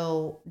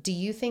 So do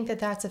you think that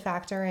that's a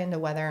factor into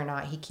whether or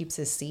not he keeps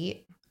his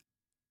seat?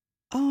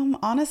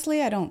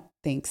 Honestly, I don't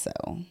think so.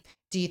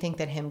 Do you think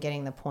that him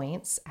getting the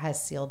points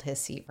has sealed his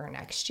seat for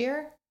next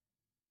year?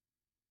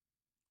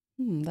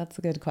 That's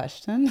a good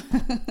question.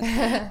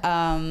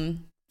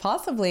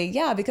 Possibly,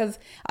 yeah, because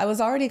I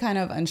was already kind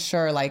of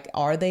unsure, like,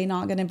 are they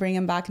not going to bring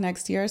him back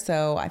next year?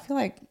 So I feel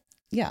like,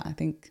 yeah, I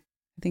think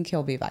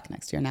he'll be back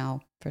next year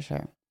now for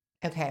sure.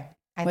 Okay.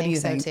 I think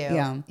so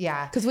too.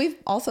 Yeah. Because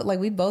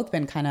we've both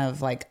been kind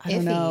of like, I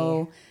don't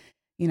know,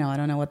 you know, I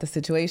don't know what the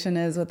situation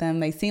is with them.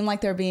 They seem like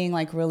they're being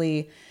like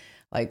really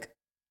like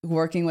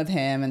working with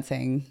him and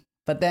saying,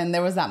 but then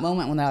there was that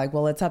moment when they're like,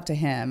 well, it's up to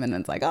him. And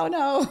it's like, oh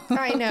no.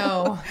 I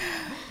know.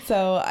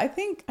 So I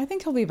think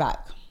he'll be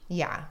back.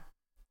 Yeah.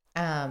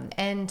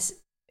 And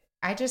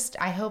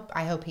I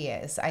hope he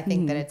is. I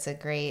think that it's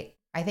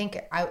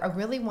I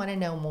really want to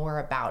know more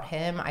about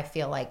him. I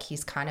feel like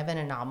he's kind of an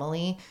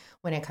anomaly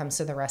when it comes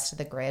to the rest of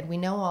the grid. We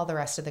know all the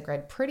rest of the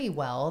grid pretty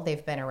well.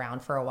 They've been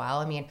around for a while.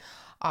 I mean,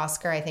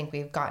 Oscar, I think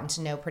we've gotten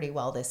to know pretty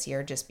well this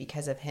year just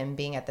because of him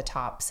being at the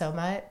top so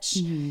much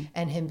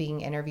and him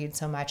being interviewed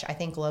so much. I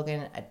think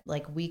Logan,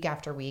 like week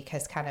after week,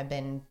 has kind of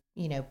been,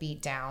 you know,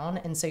 beat down.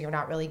 And so you're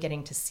not really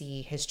getting to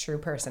see his true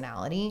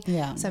personality.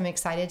 Yeah. So I'm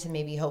excited to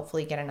maybe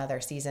hopefully get another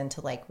season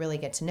to like really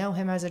get to know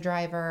him as a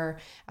driver,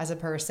 as a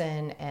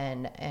person,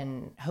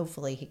 and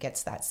hopefully he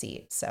gets that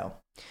seat. So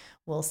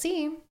we'll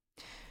see.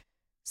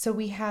 So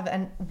we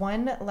have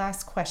one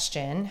last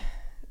question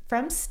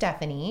from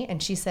Stephanie,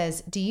 and she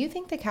says, do you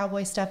think the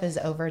cowboy stuff is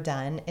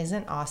overdone?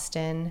 Isn't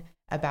Austin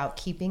about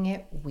keeping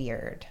it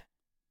weird?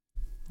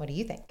 What do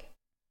you think?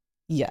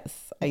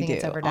 Yes, I do.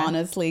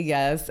 Honestly,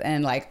 yes.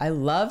 And like, I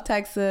love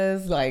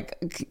Texas, like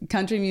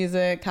country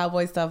music,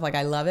 cowboy stuff. Like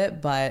I love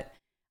it. But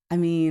I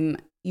mean,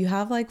 you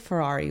have like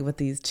Ferrari with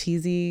these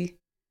cheesy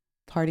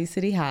Party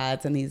City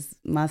hats and these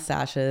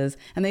mustaches.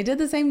 And they did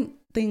the same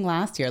thing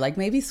last year. Like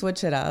maybe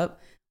switch it up,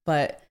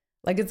 but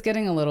like it's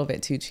getting a little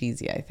bit too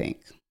cheesy, I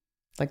think.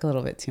 Like a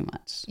little bit too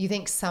much. You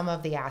think some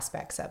of the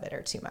aspects of it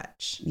are too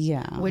much?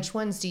 Yeah. Which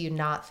ones do you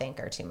not think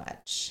are too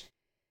much?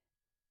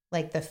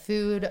 Like the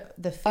food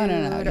oh,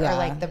 no, or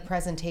like the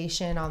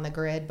presentation on the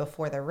grid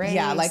before the race?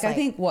 Yeah, like I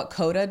think what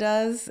COTA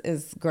does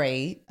is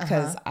great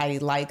because I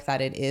like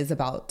that it is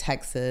about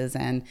Texas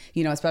and,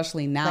 you know,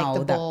 especially now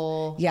like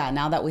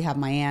now that we have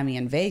Miami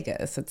and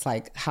Vegas, it's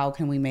like, how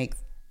can we make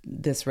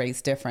this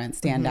race different,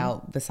 stand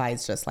out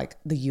besides just like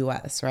the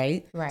US,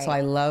 right? Right. So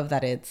I love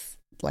that it's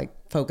like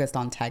focused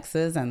on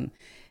Texas and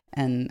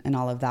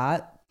all of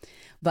that.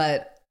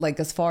 But like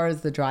as far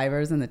as the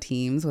drivers and the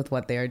teams with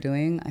what they're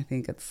doing, I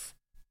think it's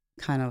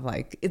kind of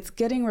like it's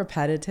getting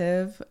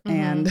repetitive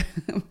and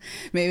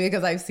maybe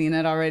because I've seen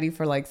it already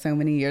for like so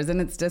many years,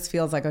 and it just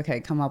feels like, okay,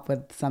 come up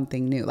with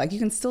something new. Like you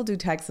can still do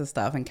Texas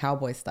stuff and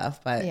cowboy stuff,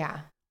 but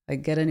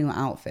like get a new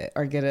outfit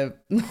or get a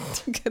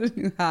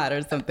new hat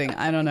or something.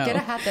 I don't know. Get a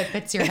hat that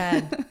fits your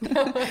head.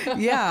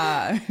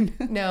 Yeah.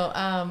 No,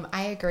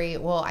 I agree.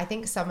 Well, I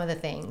think some of the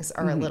things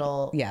are a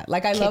little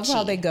like I kitschy. love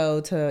how they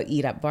go to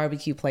eat at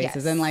barbecue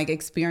places and like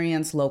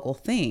experience local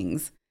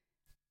things.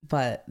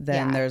 But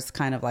then there's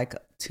kind of like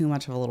too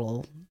much of a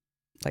little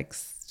like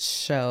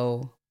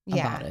show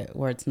about it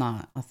where it's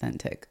not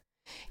authentic.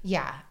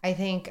 Yeah, I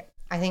think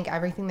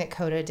everything that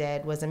COTA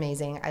did was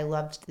amazing. I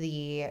loved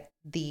the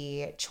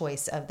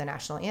choice of the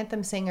national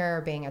anthem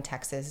singer being a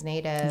Texas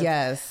native.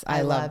 Yes,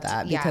 I love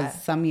that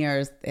because some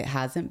years it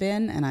hasn't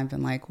been, and I've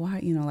been like,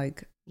 what, you know,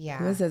 like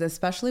who is it?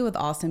 Especially with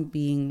Austin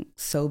being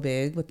so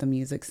big with the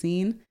music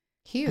scene,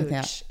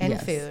 huge and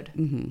food.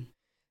 Mm-hmm.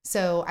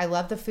 So I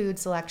loved the food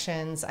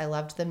selections. I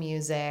loved the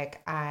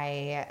music.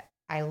 I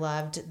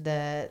loved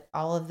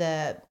all of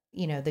the,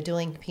 you know, the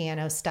dueling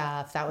piano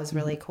stuff. That was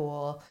really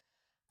cool.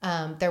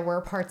 There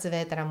were parts of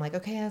it that I'm like,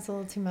 okay, that's a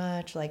little too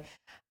much. Like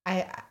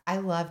I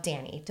love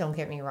Danny. Don't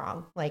get me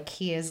wrong. Like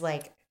he is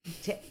like,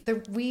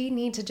 we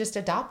need to just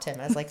adopt him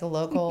as like a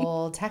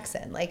local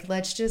Texan. Like,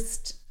 let's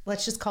just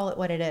call it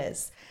what it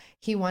is.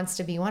 He wants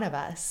to be one of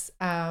us.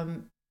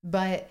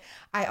 But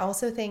I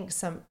also think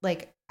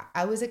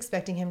I was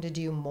expecting him to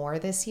do more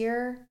this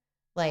year.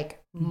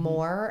 like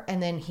more.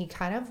 And then he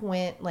kind of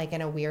went like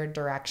in a weird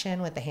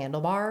direction with the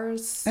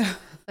handlebars.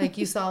 Like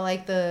you saw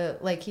like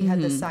he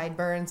had the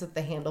sideburns with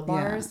the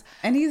handlebars. Yeah.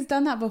 And he's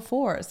done that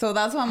before. So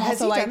that's why I'm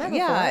also like,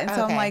 yeah. And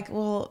so I'm like,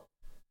 well,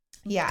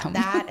 yeah,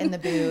 that and the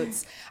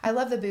boots. I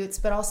love the boots,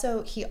 but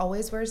also he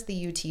always wears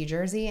the UT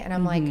jersey. And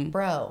I'm like,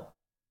 bro,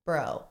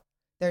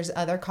 there's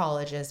other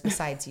colleges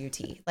besides UT.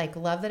 Like,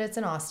 love that it's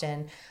in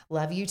Austin,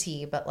 love UT,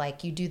 but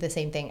like you do the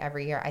same thing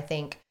every year. I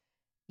think,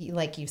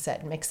 like you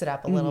said, mix it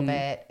up a little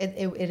bit.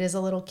 It is a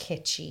little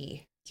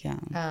kitschy.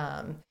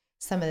 Yeah.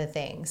 Some of the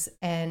things.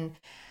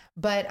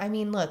 But I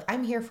mean, look,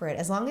 I'm here for it.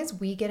 As long as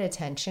we get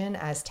attention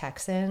as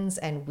Texans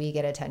and we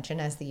get attention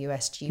as the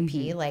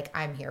USGP, like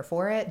I'm here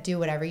for it. Do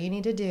whatever you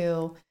need to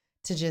do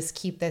to just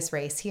keep this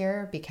race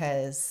here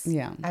because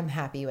I'm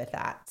happy with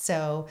that.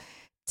 So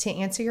to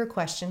answer your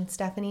question,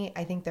 Stephanie,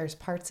 I think there's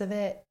parts of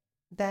it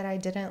that I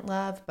didn't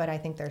love, but I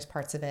think there's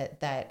parts of it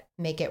that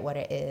make it what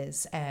it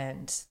is.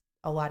 And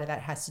a lot of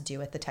that has to do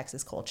with the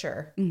Texas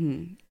culture.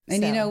 And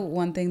you know,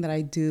 one thing that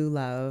I do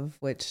love,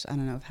 which I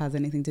don't know if it has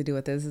anything to do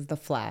with this, is the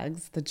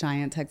flags, the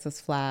giant Texas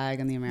flag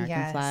and the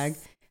American flag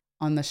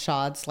on the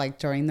shots, like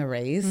during the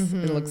race.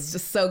 It looks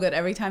just so good.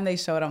 Every time they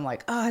show it, I'm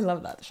like, oh, I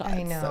love that shot.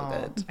 I know. It's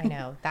so good. I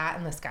know. That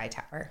and the Sky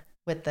Tower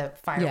with the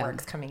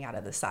fireworks coming out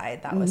of the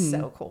side. That was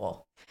so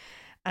cool.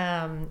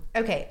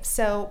 Okay.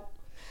 So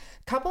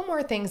a couple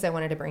more things I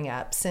wanted to bring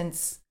up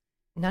since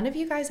none of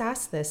you guys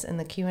asked this in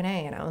the Q&A.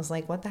 And I was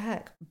like, what the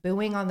heck?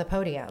 Booing on the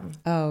podium.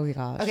 Oh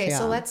gosh. Okay.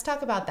 So let's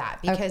talk about that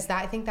because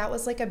I think that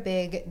was like a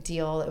big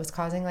deal. It was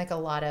causing like a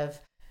lot of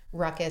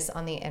ruckus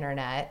on the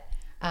internet.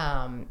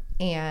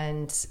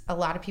 And a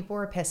lot of people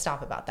were pissed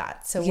off about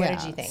that. So what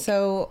did you think?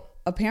 So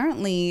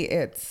apparently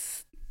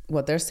it's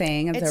what they're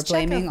saying is they're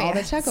blaming all the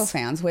Checo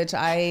fans, which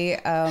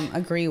I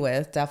agree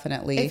with,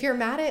 definitely. If you're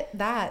mad at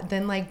that,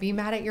 then like be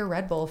mad at your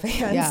Red Bull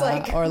fans. Yeah,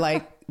 like or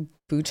like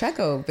boo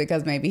Checo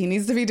because maybe he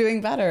needs to be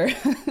doing better.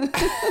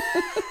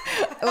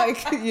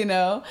 Like, you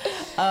know,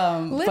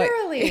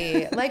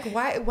 literally like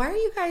why are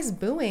you guys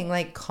booing?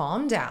 Like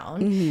calm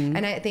down.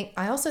 And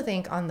I also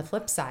think on the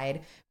flip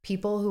side,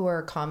 people who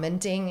are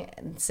commenting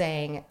and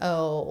saying,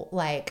 oh,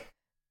 like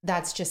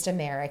that's just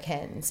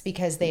Americans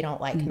because they don't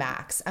like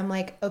Max. I'm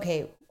like,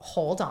 okay,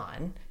 hold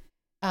on.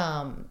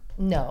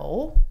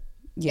 No,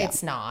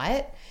 it's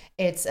not.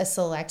 It's a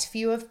select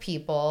few of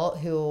people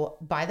who,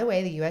 by the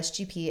way, the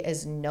USGP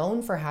is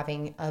known for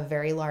having a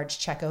very large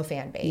Checo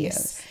fan base.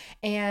 Yes.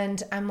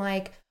 And I'm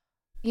like,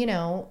 you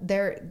know,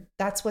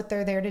 that's what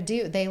they're there to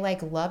do. They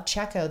like love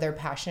Checo. They're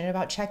passionate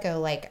about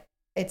Checo. Like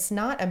it's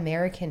not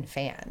American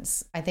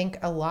fans. I think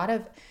a lot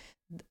of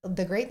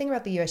the great thing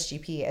about the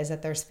USGP is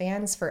that there's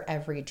fans for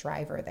every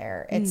driver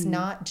there. It's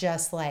not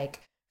just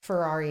like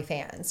Ferrari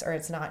fans or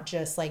it's not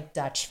just like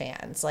Dutch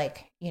fans,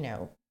 like, you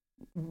know,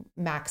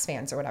 Max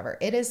fans or whatever.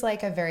 It is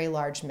like a very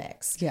large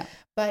mix. Yeah.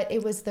 But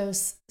it was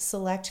those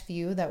select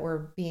few that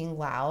were being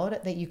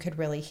loud that you could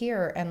really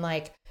hear. And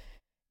like,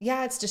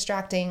 yeah, it's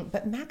distracting,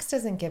 but Max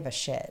doesn't give a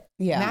shit.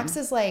 Yeah. Max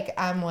is like,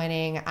 I'm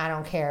winning. I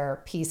don't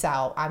care. Peace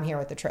out. I'm here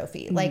with the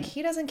trophy. Like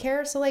he doesn't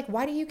care. So like,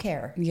 why do you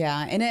care?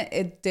 Yeah. And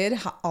it did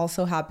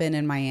also happen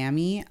in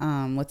Miami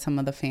with some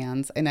of the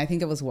fans. And I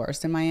think it was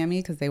worse in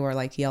Miami because they were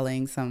like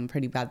yelling some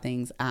pretty bad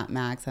things at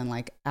Max and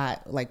like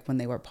when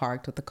they were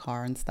parked with the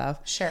car and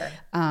stuff. Sure.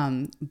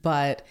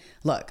 But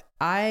look,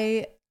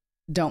 I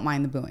don't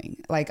mind the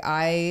booing. Like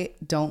I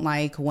don't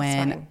like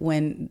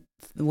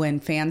when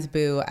fans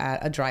boo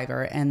at a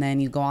driver and then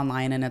you go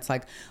online and it's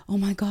like, oh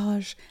my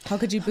gosh, how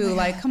could you boo?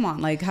 Like, come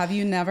on. Like, have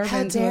you never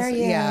been to a,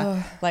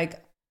 yeah.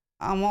 Like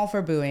I'm all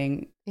for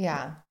booing.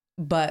 Yeah.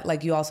 But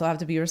like, you also have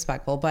to be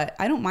respectful, but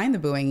I don't mind the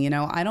booing. You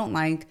know, I don't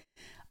like,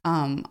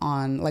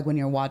 on like when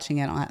you're watching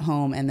it at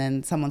home and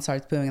then someone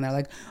starts booing and they're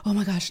like, oh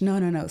my gosh,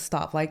 no,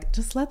 stop. Like,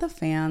 just let the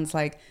fans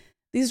like,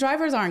 these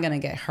drivers aren't going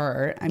to get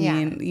hurt. I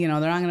mean, you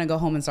know, they're not going to go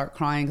home and start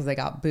crying because they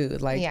got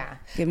booed. Like,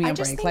 give me a break. I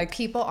just think like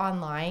people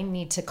online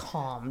need to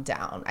calm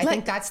down. I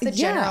think that's the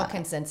general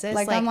consensus.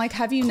 Like I'm like,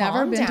 have you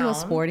never been to a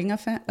sporting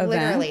event?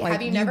 Literally, like,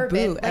 have you never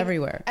been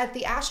everywhere? At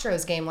the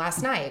Astros game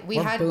last night, we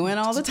had booing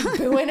all the time,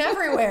 booing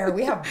everywhere.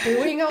 We have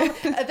booing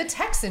at the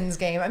Texans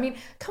game. I mean,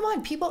 come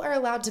on, people are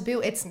allowed to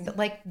boo. It's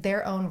like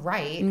their own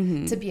right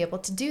to be able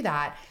to do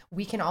that.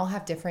 We can all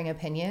have differing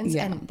opinions,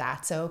 and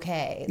that's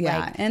okay.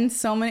 Yeah, like, and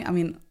so many. I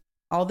mean,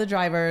 all the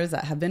drivers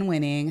that have been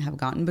winning have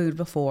gotten booed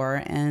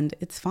before, and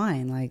it's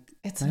fine. Like,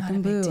 it's let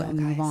them boo and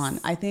move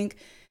on. I think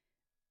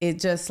it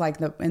just like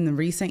in the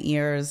recent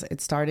years,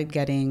 it started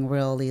getting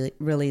really,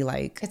 really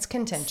like it's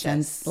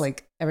contentious.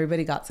 Like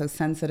everybody got so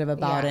sensitive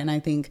about it, and I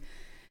think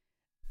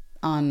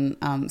on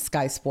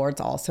Sky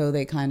Sports also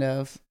they kind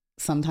of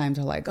sometimes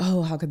are like,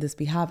 oh, how could this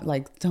be happening?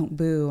 Like, don't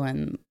boo,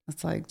 and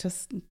it's like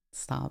just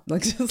stop.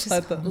 Like just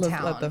let the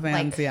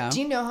fans. Like, do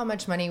you know how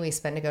much money we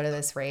spend to go to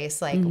this race?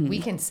 Like we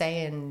can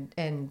say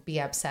and be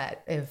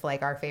upset if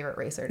like our favorite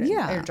racer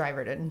or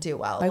driver didn't do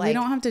well. Like we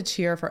don't have to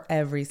cheer for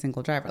every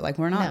single driver. Like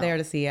we're not there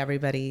to see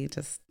everybody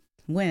just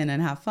win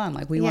and have fun.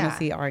 Like, we want to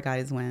see our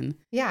guys win.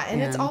 Yeah.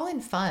 And it's all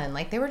in fun.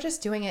 Like, they were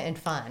just doing it in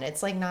fun.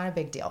 It's like not a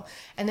big deal.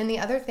 And then the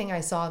other thing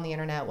I saw on the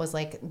internet was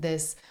like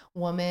this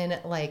woman,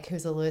 like,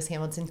 who's a Lewis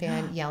Hamilton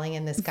fan yelling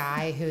in this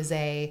guy who's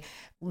a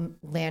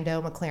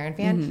Lando McLaren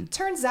fan.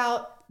 Turns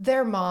out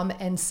they're mom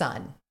and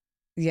son.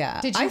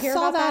 Yeah. Did you hear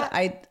about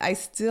that? I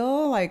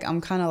still like, I'm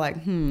kind of like,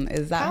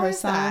 is that How her is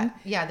son? that?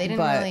 Yeah. They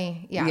didn't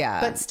really.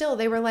 Yeah. But still,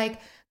 they were like,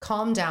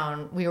 calm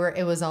down.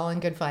 It was all in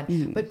good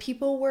fun. But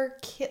people were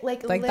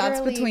like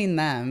that's between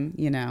them,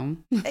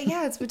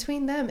 Yeah, it's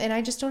between them. And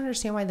I just don't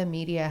understand why the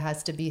media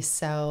has to be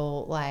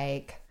so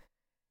like,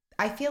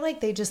 I feel like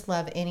they just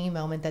love any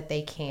moment that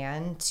they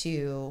can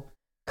to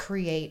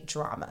create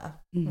drama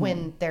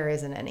when there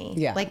isn't any.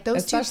 Yeah. Like,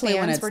 those especially two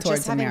fans when were it's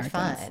just having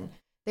Americans. fun.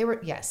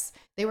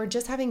 They were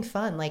just having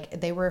fun.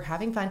 Like, they were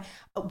having fun.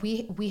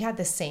 We had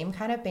the same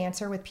kind of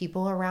banter with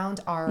people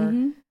around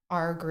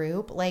our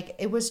group. Like,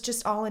 it was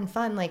just all in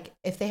fun. Like,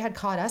 if they had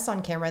caught us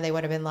on camera, they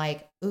would have been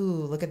like,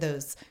 ooh, look at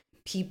those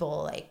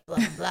people, like,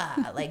 blah,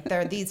 blah. Like,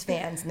 they're these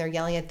fans and they're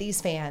yelling at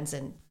these fans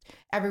and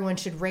everyone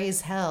should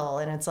raise hell.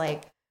 And it's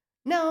like,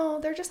 no,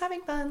 they're just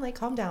having fun. Like,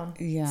 calm down.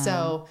 Yeah.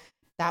 So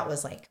that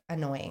was like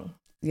annoying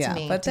to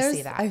me but to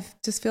see that. I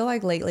just feel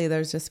like lately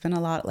there's just been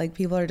a lot, like,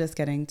 people are just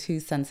getting too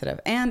sensitive,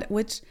 and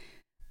which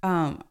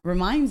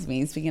reminds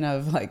me, speaking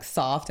of like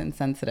soft and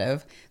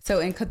sensitive, so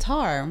in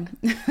Qatar,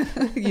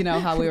 you know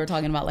how we were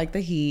talking about like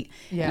the heat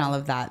and all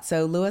of that.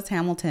 So Lewis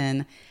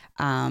Hamilton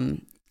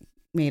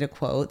made a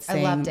quote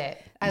saying, I loved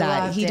it.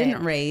 That he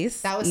didn't race.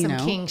 That was some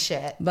king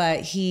shit. But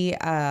he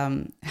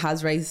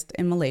has raced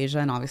in Malaysia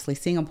and obviously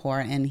Singapore,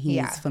 and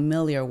he's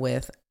familiar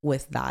with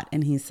that.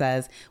 And he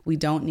says, we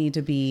don't need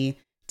to be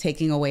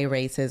taking away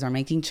races or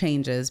making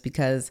changes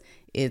because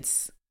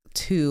it's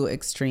too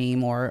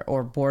extreme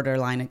or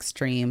borderline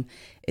extreme.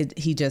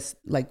 He just,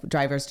 like,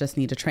 drivers just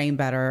need to train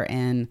better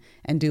and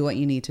do what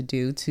you need to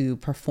do to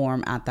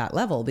perform at that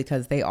level,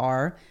 because they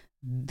are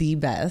the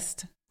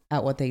best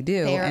at what they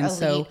do. They are elite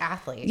so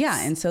athletes. Yeah.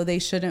 And so they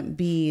shouldn't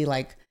be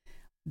like,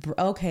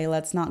 okay,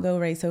 let's not go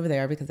race over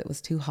there because it was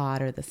too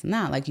hot or this and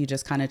that. Like, you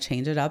just kind of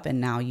change it up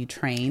and now you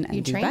train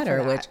and do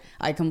better, which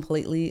I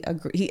completely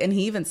agree. He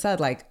even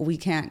said, like, we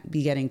can't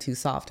be getting too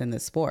soft in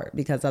this sport,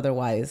 because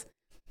otherwise,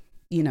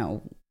 you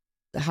know,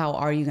 how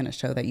are you going to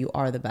show that you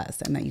are the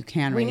best and that you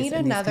can race in these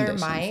conditions? We need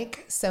another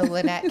mic so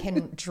Lynette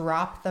can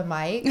drop the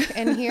mic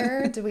in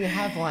here. Do we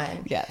have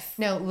one? Yes.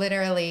 No,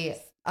 literally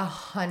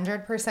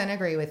 100%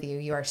 agree with you.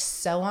 You are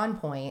so on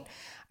point.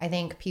 I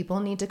think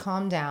people need to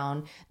calm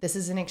down. This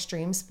is an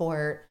extreme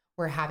sport.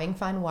 We're having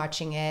fun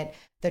watching it.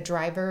 The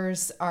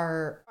drivers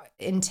are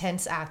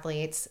intense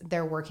athletes.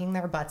 They're working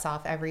their butts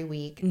off every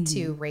week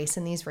to race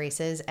in these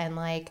races. And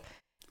like,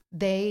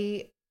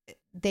 they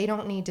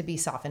don't need to be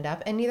softened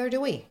up, and neither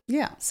do we.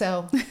 Yeah.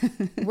 So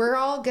we're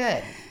all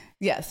good.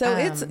 Yeah. So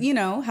it's, you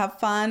know, have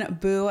fun,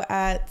 boo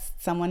at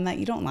someone that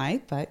you don't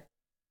like, but,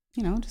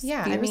 you know, just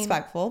be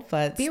respectful,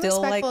 but be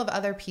still respectful like, of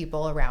other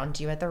people around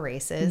you at the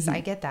races.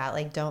 I get that.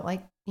 Like, don't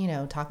like, you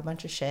know, talk a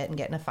bunch of shit and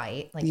get in a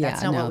fight. Like,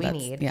 that's not what we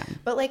need. Yeah.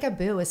 But like, a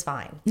boo is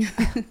fine.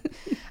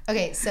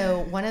 Okay.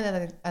 So one of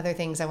the other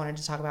things I wanted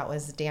to talk about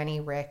was Danny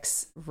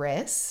Rick's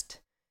wrist.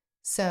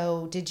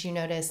 So did you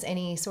notice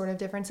any sort of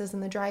differences in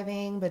the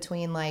driving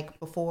between like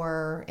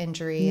before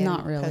injury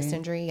and post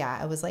injury? Yeah.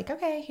 I was like,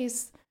 okay,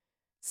 he's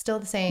still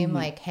the same,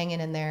 like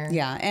hanging in there.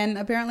 Yeah. And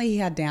apparently he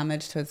had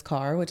damage to his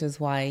car, which is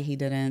why he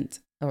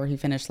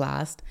finished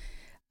last.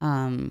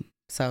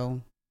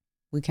 So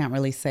we can't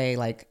really say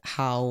like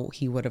how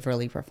he would have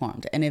really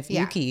performed. And if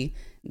Yuki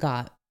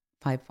got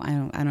 5,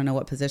 I don't know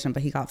what position,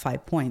 but he got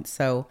 5 points.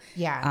 So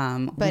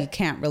but we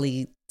can't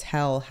really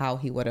tell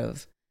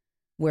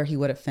where he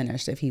would have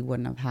finished if he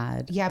wouldn't have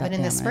had. Yeah, but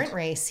in the sprint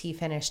race, he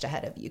finished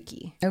ahead of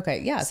Yuki.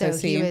 Okay, yeah. So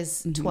he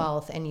was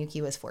 12th and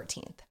Yuki was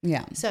 14th.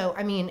 Yeah. So,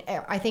 I mean,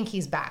 I think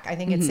he's back. I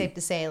think it's safe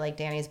to say, like,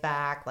 Danny's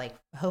back. Like,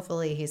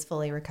 hopefully he's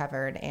fully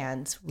recovered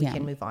and we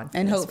can move on.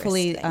 And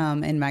hopefully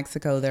in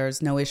Mexico,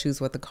 there's no issues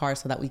with the car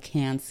so that we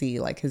can see,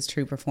 like, his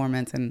true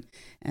performance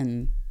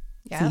and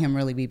see him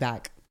really be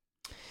back.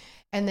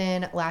 And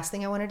then last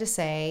thing I wanted to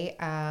say,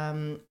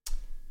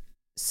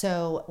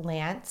 so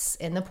Lance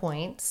in the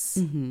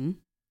points,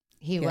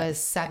 he was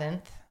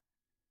 7th.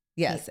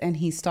 Yes, and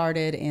he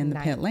started in the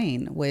pit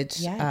lane,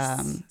 which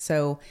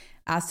so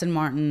Aston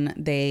Martin,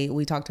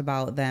 we talked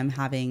about them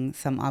having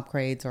some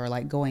upgrades or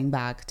like going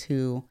back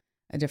to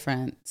a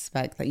different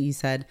spec that you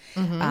said.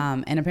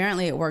 And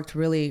apparently it worked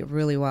really,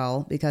 really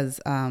well because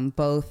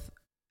both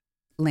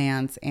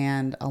Lance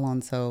and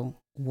Alonso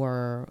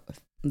were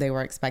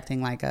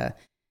expecting like a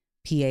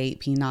P8,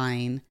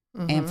 P9.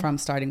 And from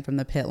starting from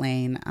the pit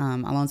lane,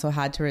 Alonso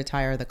had to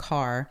retire the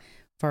car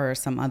for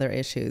some other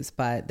issues,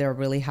 but they're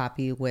really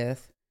happy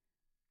with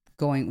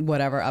going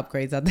whatever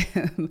upgrades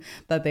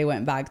that they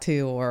went back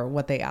to or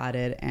what they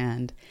added.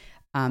 And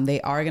they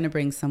are going to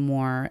bring some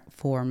more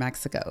for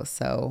Mexico.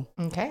 So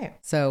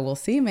we'll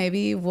see.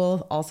 Maybe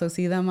we'll also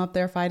see them up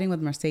there fighting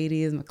with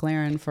Mercedes,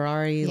 McLaren,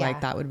 Ferrari.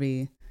 Like that would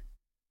be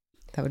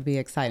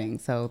exciting.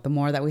 So the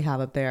more that we have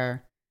up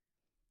there,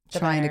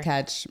 trying to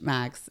catch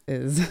Max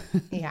is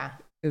yeah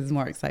is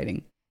more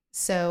exciting.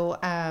 So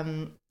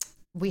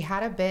we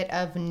had a bit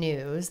of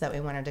news that we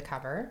wanted to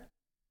cover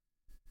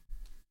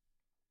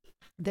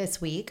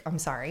this week. I'm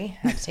sorry,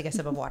 I had to take a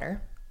sip of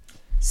water.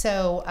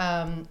 So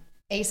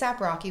ASAP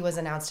Rocky was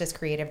announced as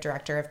creative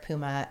director of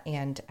Puma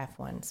and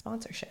F1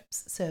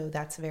 sponsorships. So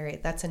that's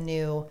a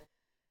new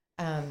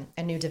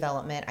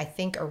development. I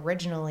think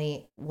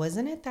originally,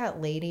 wasn't it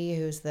that lady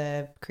who's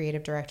the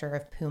creative director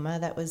of Puma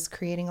that was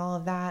creating all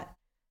of that,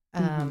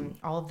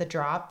 all of the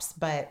drops?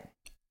 But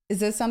is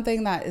this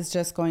something that is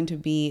just going to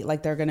be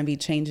like they're going to be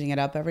changing it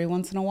up every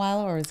once in a while,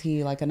 or is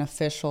he like an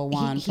official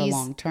one for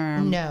long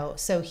term? No,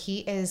 so he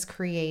is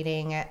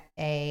creating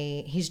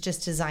he's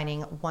just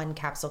designing one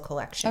capsule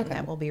collection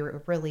that will be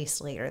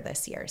released later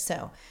this year.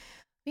 So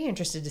be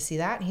interested to see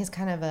that. He's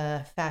kind of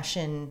a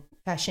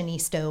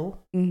fashionista.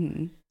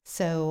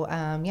 So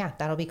yeah,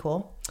 that'll be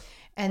cool.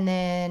 And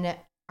then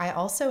I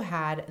also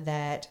had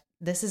that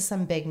this is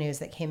some big news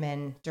that came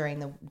in during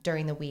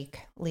the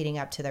week leading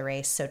up to the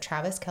race. So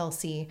Travis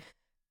Kelce,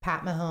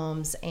 Pat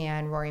Mahomes,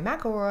 and Rory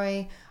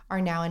McIlroy are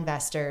now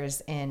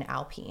investors in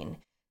Alpine.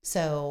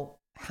 So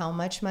how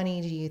much money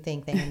do you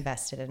think they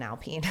invested in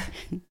Alpine?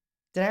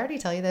 Did I already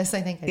tell you this?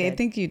 I think I did. I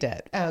think you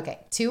did. Oh, okay.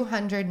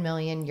 200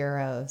 million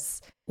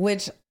euros.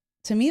 Which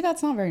to me,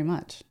 that's not very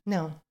much.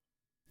 No.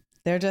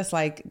 They're just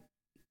like,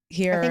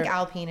 here. I think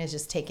Alpine is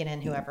just taking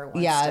in whoever wants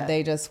to.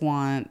 They just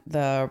want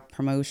the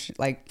promotion,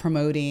 like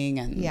promoting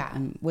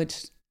and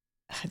which,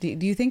 do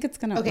you think it's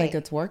going to, like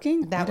it's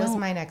working? That was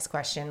my next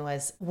question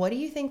was, what do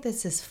you think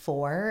this is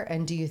for?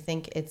 And do you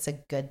think it's a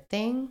good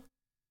thing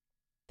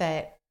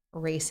that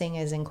racing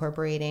is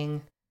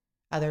incorporating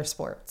other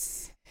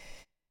sports?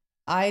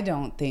 I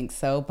don't think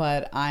so,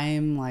 but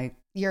I'm like,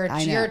 you're a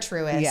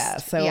truist. Yeah.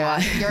 So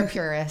you're a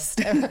purist,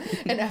 an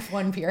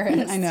F1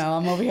 purist. I know.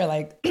 I'm over here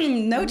like,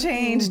 no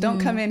change. Don't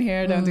come in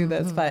here. Don't do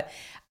this. But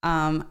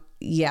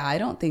yeah, I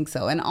don't think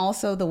so. And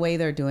also the way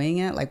they're doing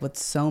it, like with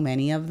so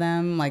many of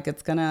them, like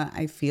it's gonna,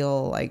 I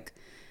feel like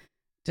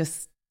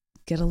just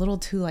get a little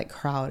too like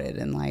crowded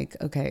and like,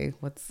 okay,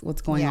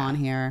 what's going on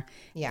here?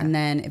 Yeah. And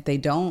then if they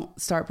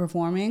don't start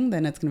performing,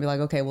 then it's gonna be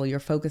like, okay, well, you're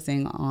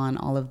focusing on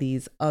all of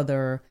these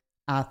other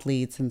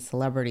athletes and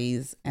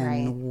celebrities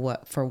and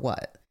what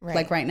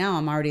like right now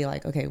I'm already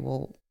like, okay,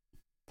 well,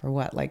 for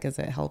what? Like, is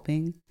it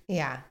helping?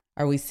 Yeah.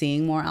 Are we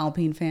seeing more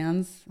Alpine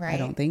fans? I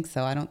don't think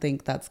so. I don't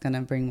think that's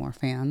gonna bring more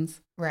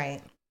fans.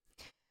 Right.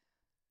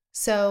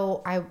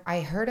 So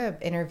I heard an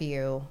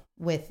interview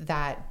with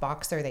that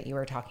boxer that you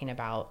were talking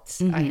about.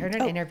 I heard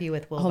an interview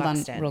with Will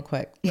Buxton. Hold on real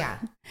quick. Yeah.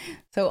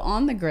 So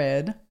on the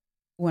grid,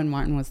 when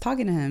Martin was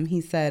talking to him,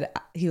 he said,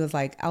 he was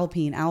like,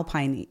 Alpine.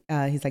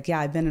 He's like, yeah,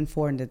 I've been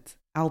informed it's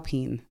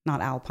Alpine, not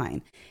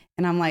Alpine.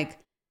 And I'm like,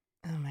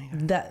 oh my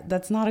God,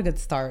 that's not a good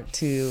start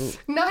to,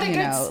 not a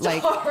good start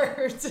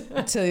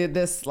like, to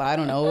this, I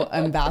don't know,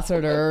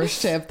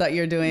 ambassadorship that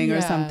you're doing or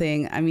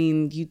something. I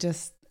mean, you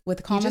just,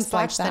 with comments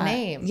like that, the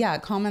name. Yeah,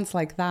 comments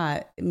like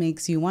that, it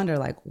makes you wonder,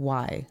 like,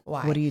 why?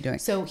 What are you doing?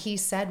 So he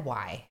said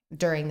why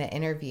during the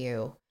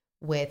interview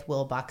with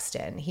Will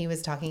Buxton. He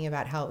was talking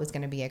about how it was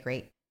going to be a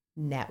great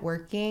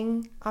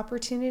networking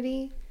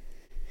opportunity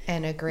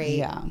and a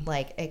great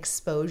like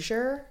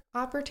exposure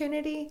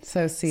opportunity.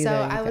 So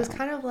I was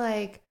kind of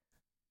like,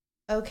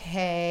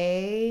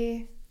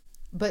 okay,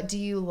 but do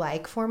you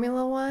like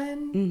Formula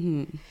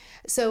One?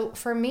 So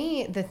for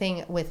me, the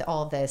thing with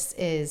all this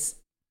is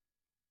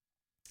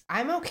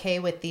I'm okay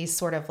with these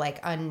sort of like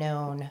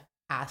unknown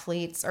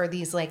athletes or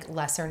these like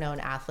lesser known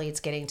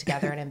athletes getting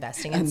together and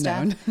investing in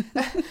stuff.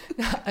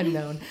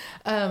 Unknown.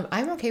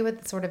 I'm okay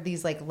with sort of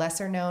these like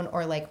lesser known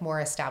or like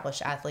more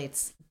established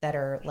athletes that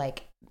are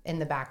like in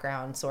the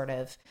background sort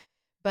of.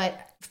 But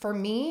for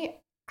me,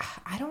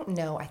 I don't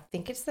know. I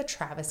think it's the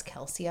Travis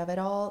Kelce of it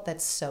all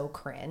that's so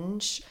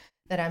cringe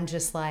that I'm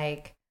just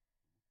like,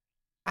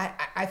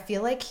 I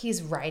feel like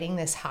he's riding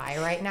this high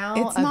right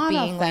now of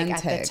being authentic.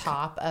 Like at the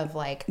top of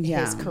like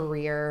his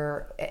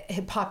career,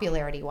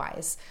 popularity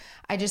wise.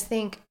 I just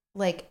think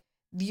like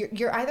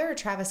you're either a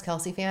Travis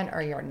Kelce fan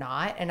or you're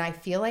not. And I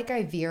feel like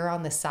I veer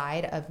on the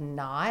side of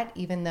not,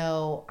 even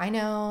though I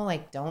know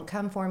like, don't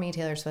come for me,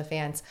 Taylor Swift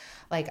fans.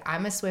 Like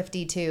I'm a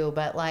Swiftie too,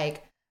 but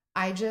like,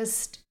 I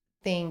just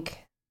think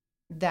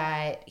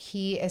that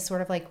he is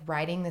sort of like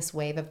riding this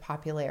wave of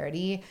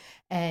popularity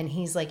and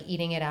he's like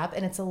eating it up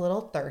and it's a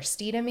little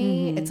thirsty to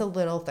me. It's a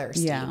little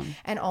thirsty. Yeah.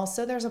 And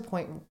also there's a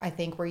point I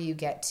think where you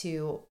get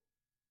to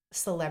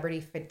celebrity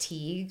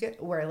fatigue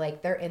where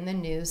like they're in the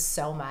news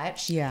so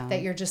much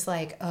that you're just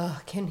like, oh,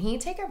 can he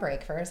take a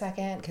break for a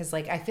second? Cause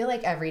like, I feel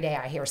like every day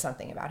I hear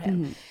something about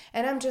him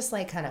and I'm just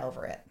like kind of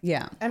over it.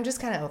 Yeah. I'm just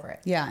kind of over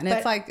it. Yeah. And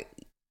it's like,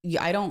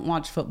 I don't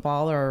watch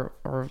football or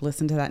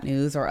listen to that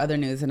news or other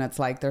news. And it's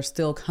like, they're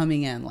still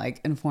coming in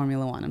like in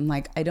Formula One. I'm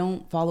like, I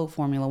don't follow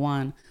Formula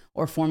One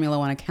or Formula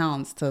One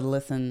accounts to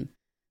listen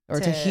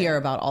or to hear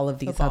about all of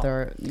these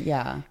other.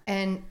 Yeah.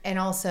 And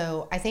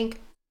also I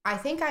think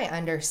I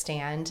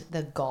understand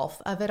the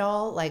gulf of it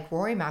all. Like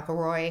Rory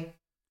McIlroy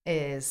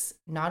is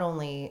not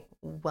only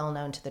well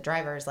known to the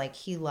drivers, like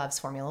he loves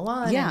Formula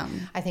One. Yeah.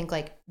 And I think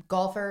like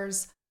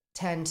golfers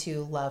tend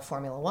to love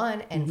Formula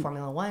One, and Mm-hmm.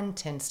 Formula One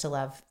tends to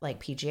love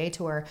like PGA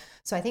Tour.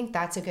 So I think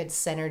that's a good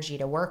synergy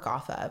to work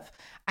off of.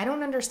 I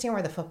don't understand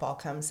where the football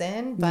comes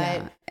in, but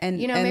Yeah.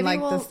 And you know, and maybe like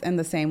we'll, this, and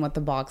the same with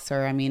the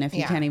boxer. I mean, if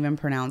you Yeah. can't even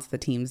pronounce the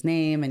team's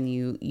name and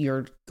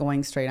you're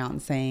going straight out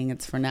and saying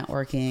it's for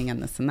networking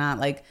and this and that,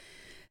 like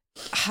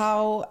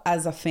how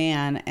as a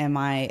fan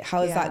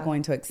how is Yeah. that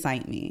going to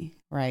excite me,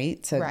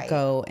 right? To Right.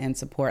 go and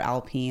support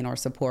Alpine or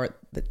support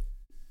I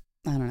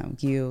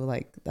don't know,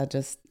 like that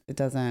it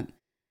doesn't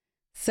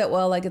sit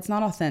well. Like it's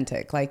not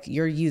authentic. Like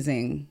you're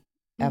using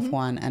Mhm.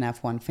 F1 and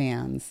F1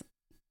 fans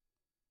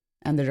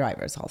and the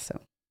drivers also.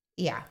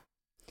 Yeah.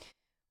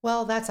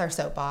 Well, that's our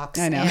soapbox.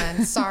 I know.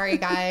 And sorry,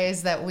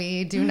 guys, that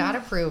we do not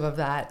approve of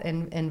that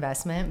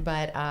investment.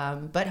 But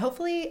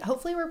hopefully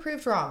we're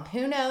proved wrong.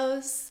 Who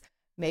knows?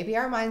 Maybe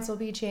our minds will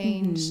be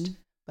changed. Mhm.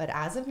 But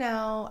as of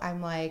now,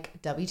 I'm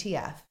like,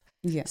 WTF.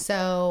 Yeah.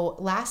 So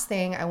last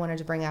thing I wanted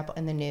to bring up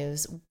in the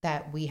news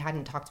that we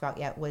hadn't talked about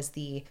yet was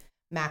the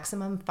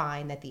maximum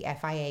fine that the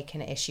FIA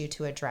can issue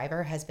to a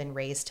driver has been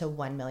raised to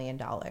 $1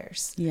 million.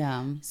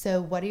 Yeah.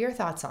 So what are your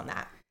thoughts on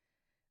that?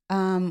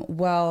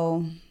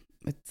 Well,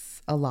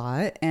 it's a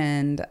lot,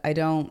 and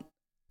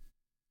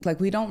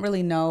we don't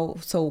really know.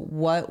 So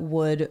what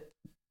would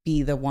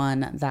be the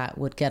one that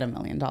would get $1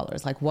 million?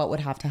 Like what would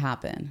have to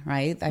happen,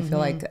 right? I feel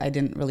like I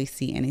didn't really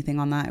see anything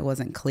on that. It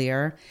wasn't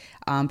clear.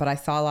 But I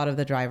saw a lot of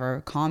the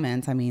driver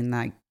comments. I mean,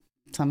 like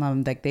some of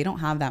them, like they don't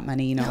have that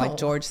money, you know, No. like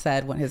George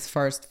said when his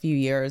first few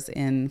years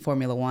in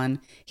Formula One,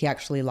 he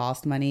actually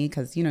lost money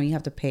because, you know, you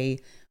have to pay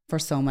for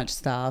so much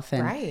stuff.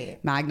 And Right.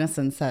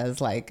 Magnuson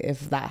says like,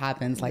 if that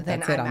happens, like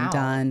Then that's it, I'm out.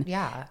 done.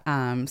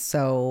 Yeah.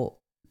 So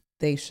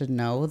they should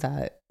know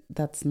that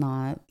that's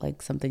not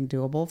like something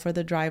doable for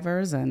the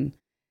drivers. And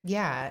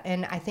Yeah.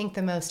 And I think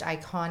the most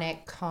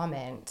iconic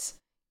comment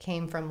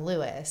came from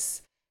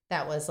Lewis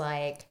that was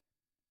like,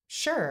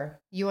 sure,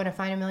 you want to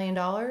find $1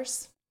 million?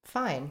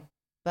 Fine.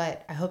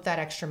 But I hope that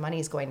extra money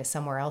is going to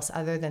somewhere else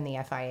other than the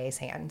FIA's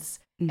hands.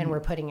 And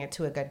we're putting it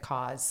to a good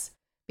cause.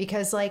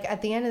 Because like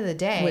at the end of the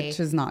day, which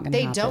is not going to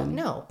happen. They don't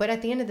know. But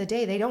at the end of the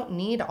day, they don't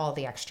need all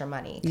the extra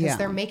money because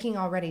they're making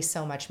already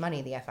so much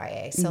money, the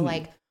FIA. So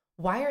like,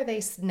 why are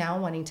they now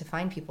wanting to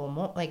find people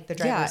more, like the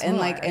drivers? Yeah, and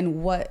more? like,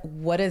 and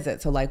what is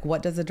it? So like,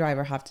 what does a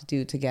driver have to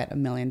do to get $1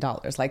 million?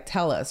 Like,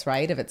 tell us,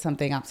 right? If it's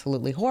something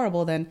absolutely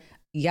horrible, then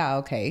yeah,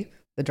 okay,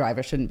 the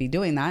driver shouldn't be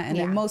doing that, and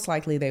then most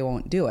likely they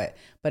won't do it.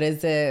 But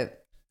is it?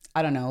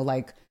 I don't know,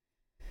 like.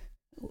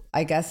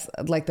 I guess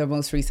like the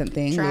most recent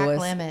thing, track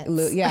Lewis, limits.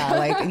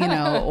 like, you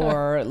know,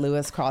 or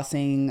Lewis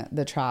crossing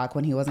the track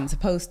when he wasn't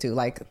supposed to,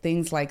 like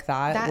things like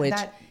that, which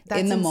that's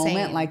in the insane.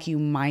 moment, like you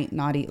might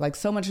not eat, like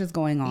so much is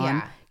going on.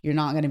 Yeah. You're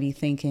not going to be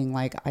thinking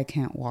like, I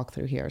can't walk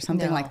through here,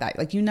 something like that.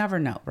 Like you never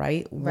know,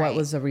 right? What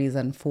was the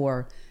reason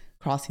for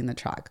crossing the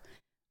track?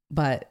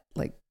 But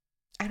like,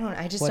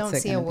 I just don't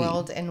see a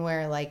world in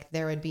where like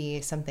there would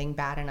be something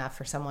bad enough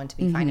for someone to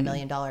be fined $1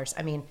 million.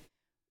 I mean,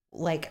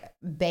 like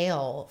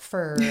bail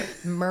for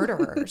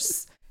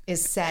murderers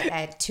is set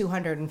at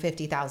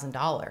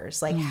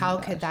 $250,000. Like, how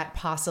could that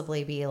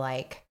possibly be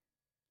like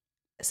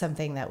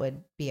something that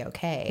would be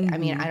okay? I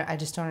mean, I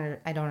just don't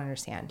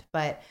understand.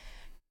 But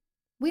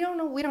we don't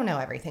know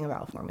everything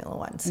about Formula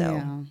One,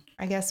 so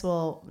I guess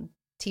we'll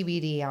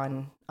TBD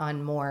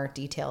on more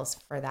details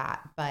for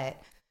that.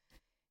 But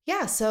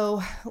yeah,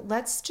 so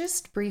let's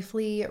just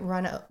briefly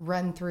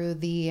run through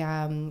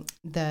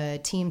the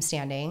team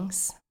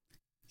standings.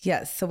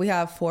 Yes. So we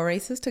have 4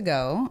 races to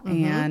go.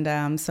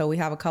 And so we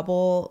have a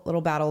couple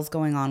little battles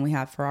going on. We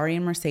have Ferrari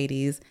and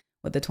Mercedes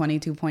with a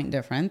 22-point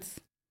difference.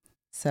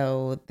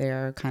 So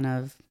they're kind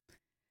of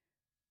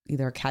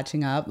either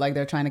catching up, like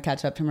they're trying to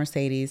catch up to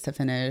Mercedes to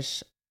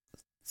finish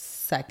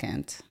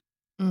second.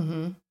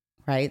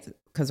 Right?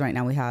 Because right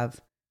now we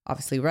have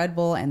obviously Red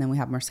Bull, and then we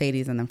have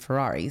Mercedes, and then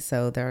Ferrari.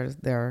 So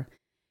they're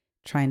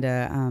trying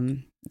to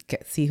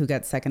see who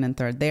gets second and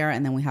third there.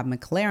 And then we have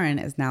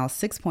McLaren is now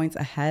 6 points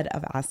ahead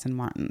of Aston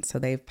Martin. So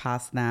they've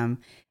passed them.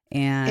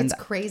 And it's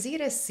crazy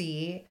to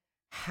see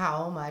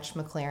how much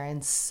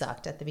McLaren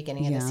sucked at the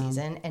beginning of the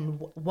season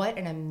and what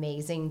an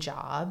amazing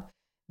job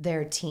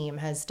their team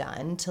has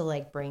done to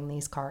like bring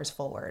these cars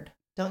forward.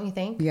 Don't you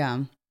think?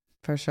 Yeah,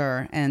 for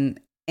sure.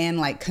 And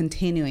like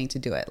continuing to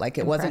do it. Like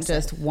it wasn't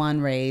just one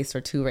race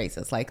or 2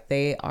 races. Like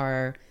they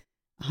are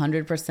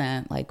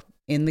 100% like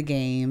in the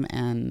game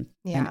and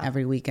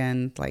every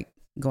weekend, like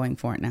going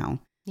for it now.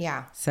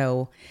 Yeah.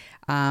 So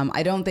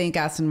I don't think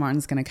Aston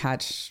Martin's going to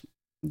catch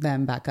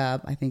them back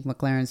up. I think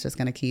McLaren's just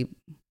going to keep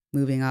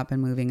moving up and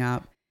moving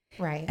up.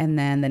 Right. And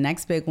then the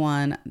next big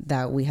one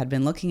that we had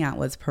been looking at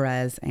was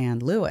Perez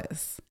and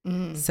Lewis.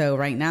 So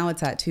right now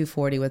it's at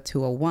 240 with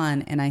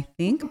 201. And I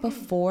think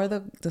before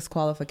the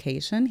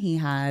disqualification, he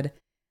had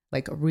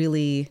like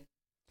really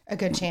a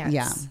good chance.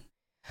 Yeah.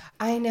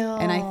 I know.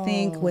 And I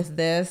think with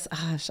this,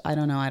 gosh, I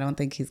don't know. I don't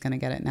think he's going to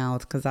get it now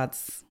because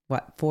that's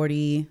what,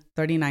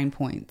 39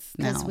 points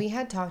now. Because we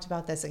had talked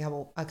about this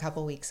a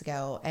couple weeks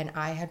ago, and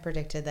I had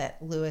predicted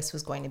that Lewis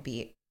was going to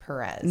beat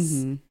Perez.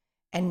 Mm-hmm.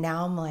 And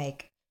now I'm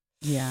like,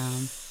 yeah,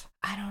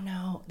 I don't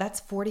know. That's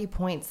 40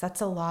 points.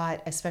 That's a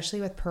lot,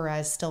 especially with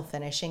Perez still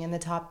finishing in the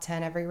top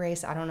 10 every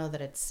race. I don't know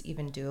that it's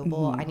even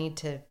doable. I need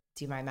to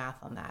do my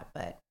math on that,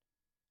 but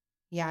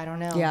yeah, I don't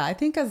know. Yeah, I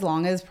think as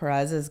long as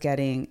Perez is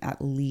getting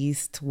at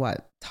least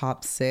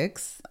top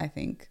 6, I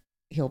think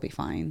he'll be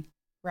fine.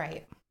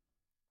 Right.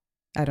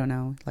 I don't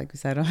know. Like we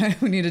said,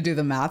 we need to do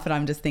the math, but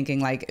I'm just thinking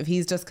like if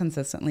he's just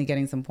consistently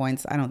getting some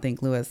points, I don't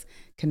think Lewis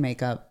can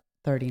make up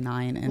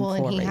 39 in 4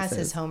 races. Well, and he has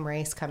his home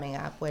race coming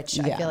up, which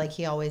I feel like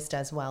he always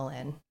does well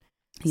in.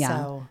 Yeah.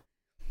 So.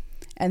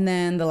 And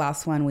then the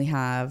last one we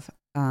have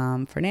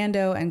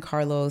Fernando and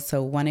Carlos.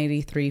 So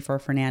 183 for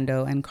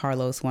Fernando and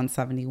Carlos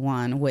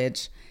 171,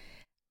 which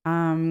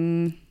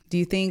do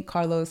you think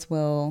Carlos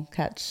will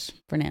catch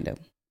Fernando?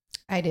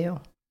 I do.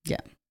 Yeah.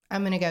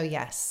 I'm going to go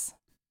yes.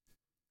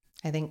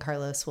 I think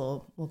Carlos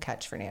will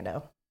catch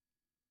Fernando.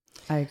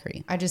 I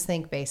agree. I just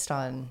think based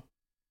on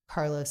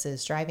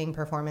Carlos's driving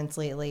performance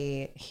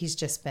lately, he's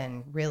just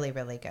been really,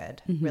 really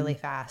good, really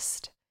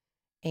fast,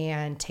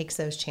 and takes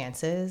those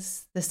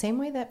chances the same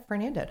way that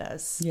Fernando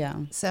does. Yeah.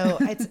 So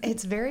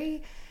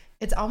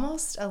it's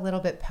almost a little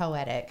bit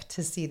poetic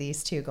to see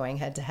these two going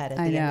head to head at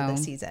the end of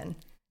the season.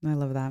 I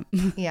love that.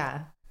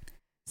 Yeah.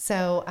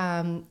 So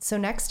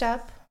next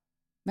up,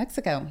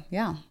 Mexico.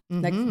 Yeah.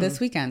 This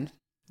weekend.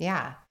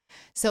 Yeah.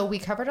 So we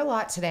covered a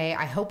lot today.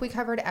 I hope we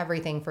covered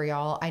everything for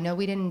y'all. I know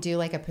we didn't do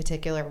like a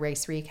particular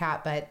race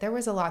recap, but there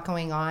was a lot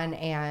going on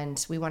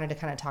and we wanted to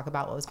kind of talk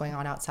about what was going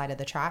on outside of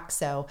the track.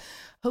 So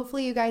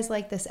hopefully you guys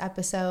like this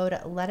episode.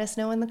 Let us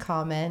know in the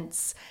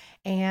comments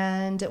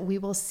and we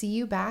will see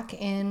you back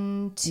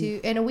in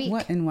a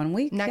week. In 1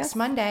 week? Next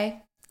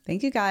Monday.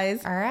 Thank you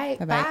guys. All right.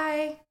 Bye-bye.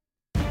 Bye.